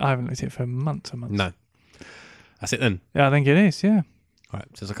 I haven't looked at it for months and months. No. That's it then. Yeah, I think it is, yeah. All right,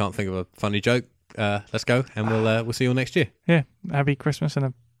 since I can't think of a funny joke, let's go, and we'll see you all next year. Yeah, Merry Christmas and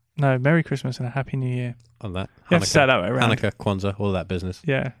a Happy New Year. On that, you have to say that way around. Hanukkah, Kwanzaa, all of that business.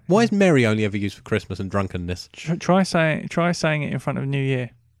 Yeah. Why is Merry only ever used for Christmas and drunkenness? Try saying it in front of New Year.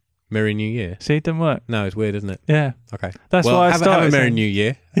 Merry New Year. See, it doesn't work. No, it's weird, isn't it? Yeah. Okay. That's why I started. Have a Merry New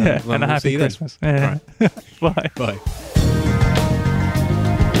Year. Yeah, and a Happy Christmas. Yeah. Right. Bye. Bye.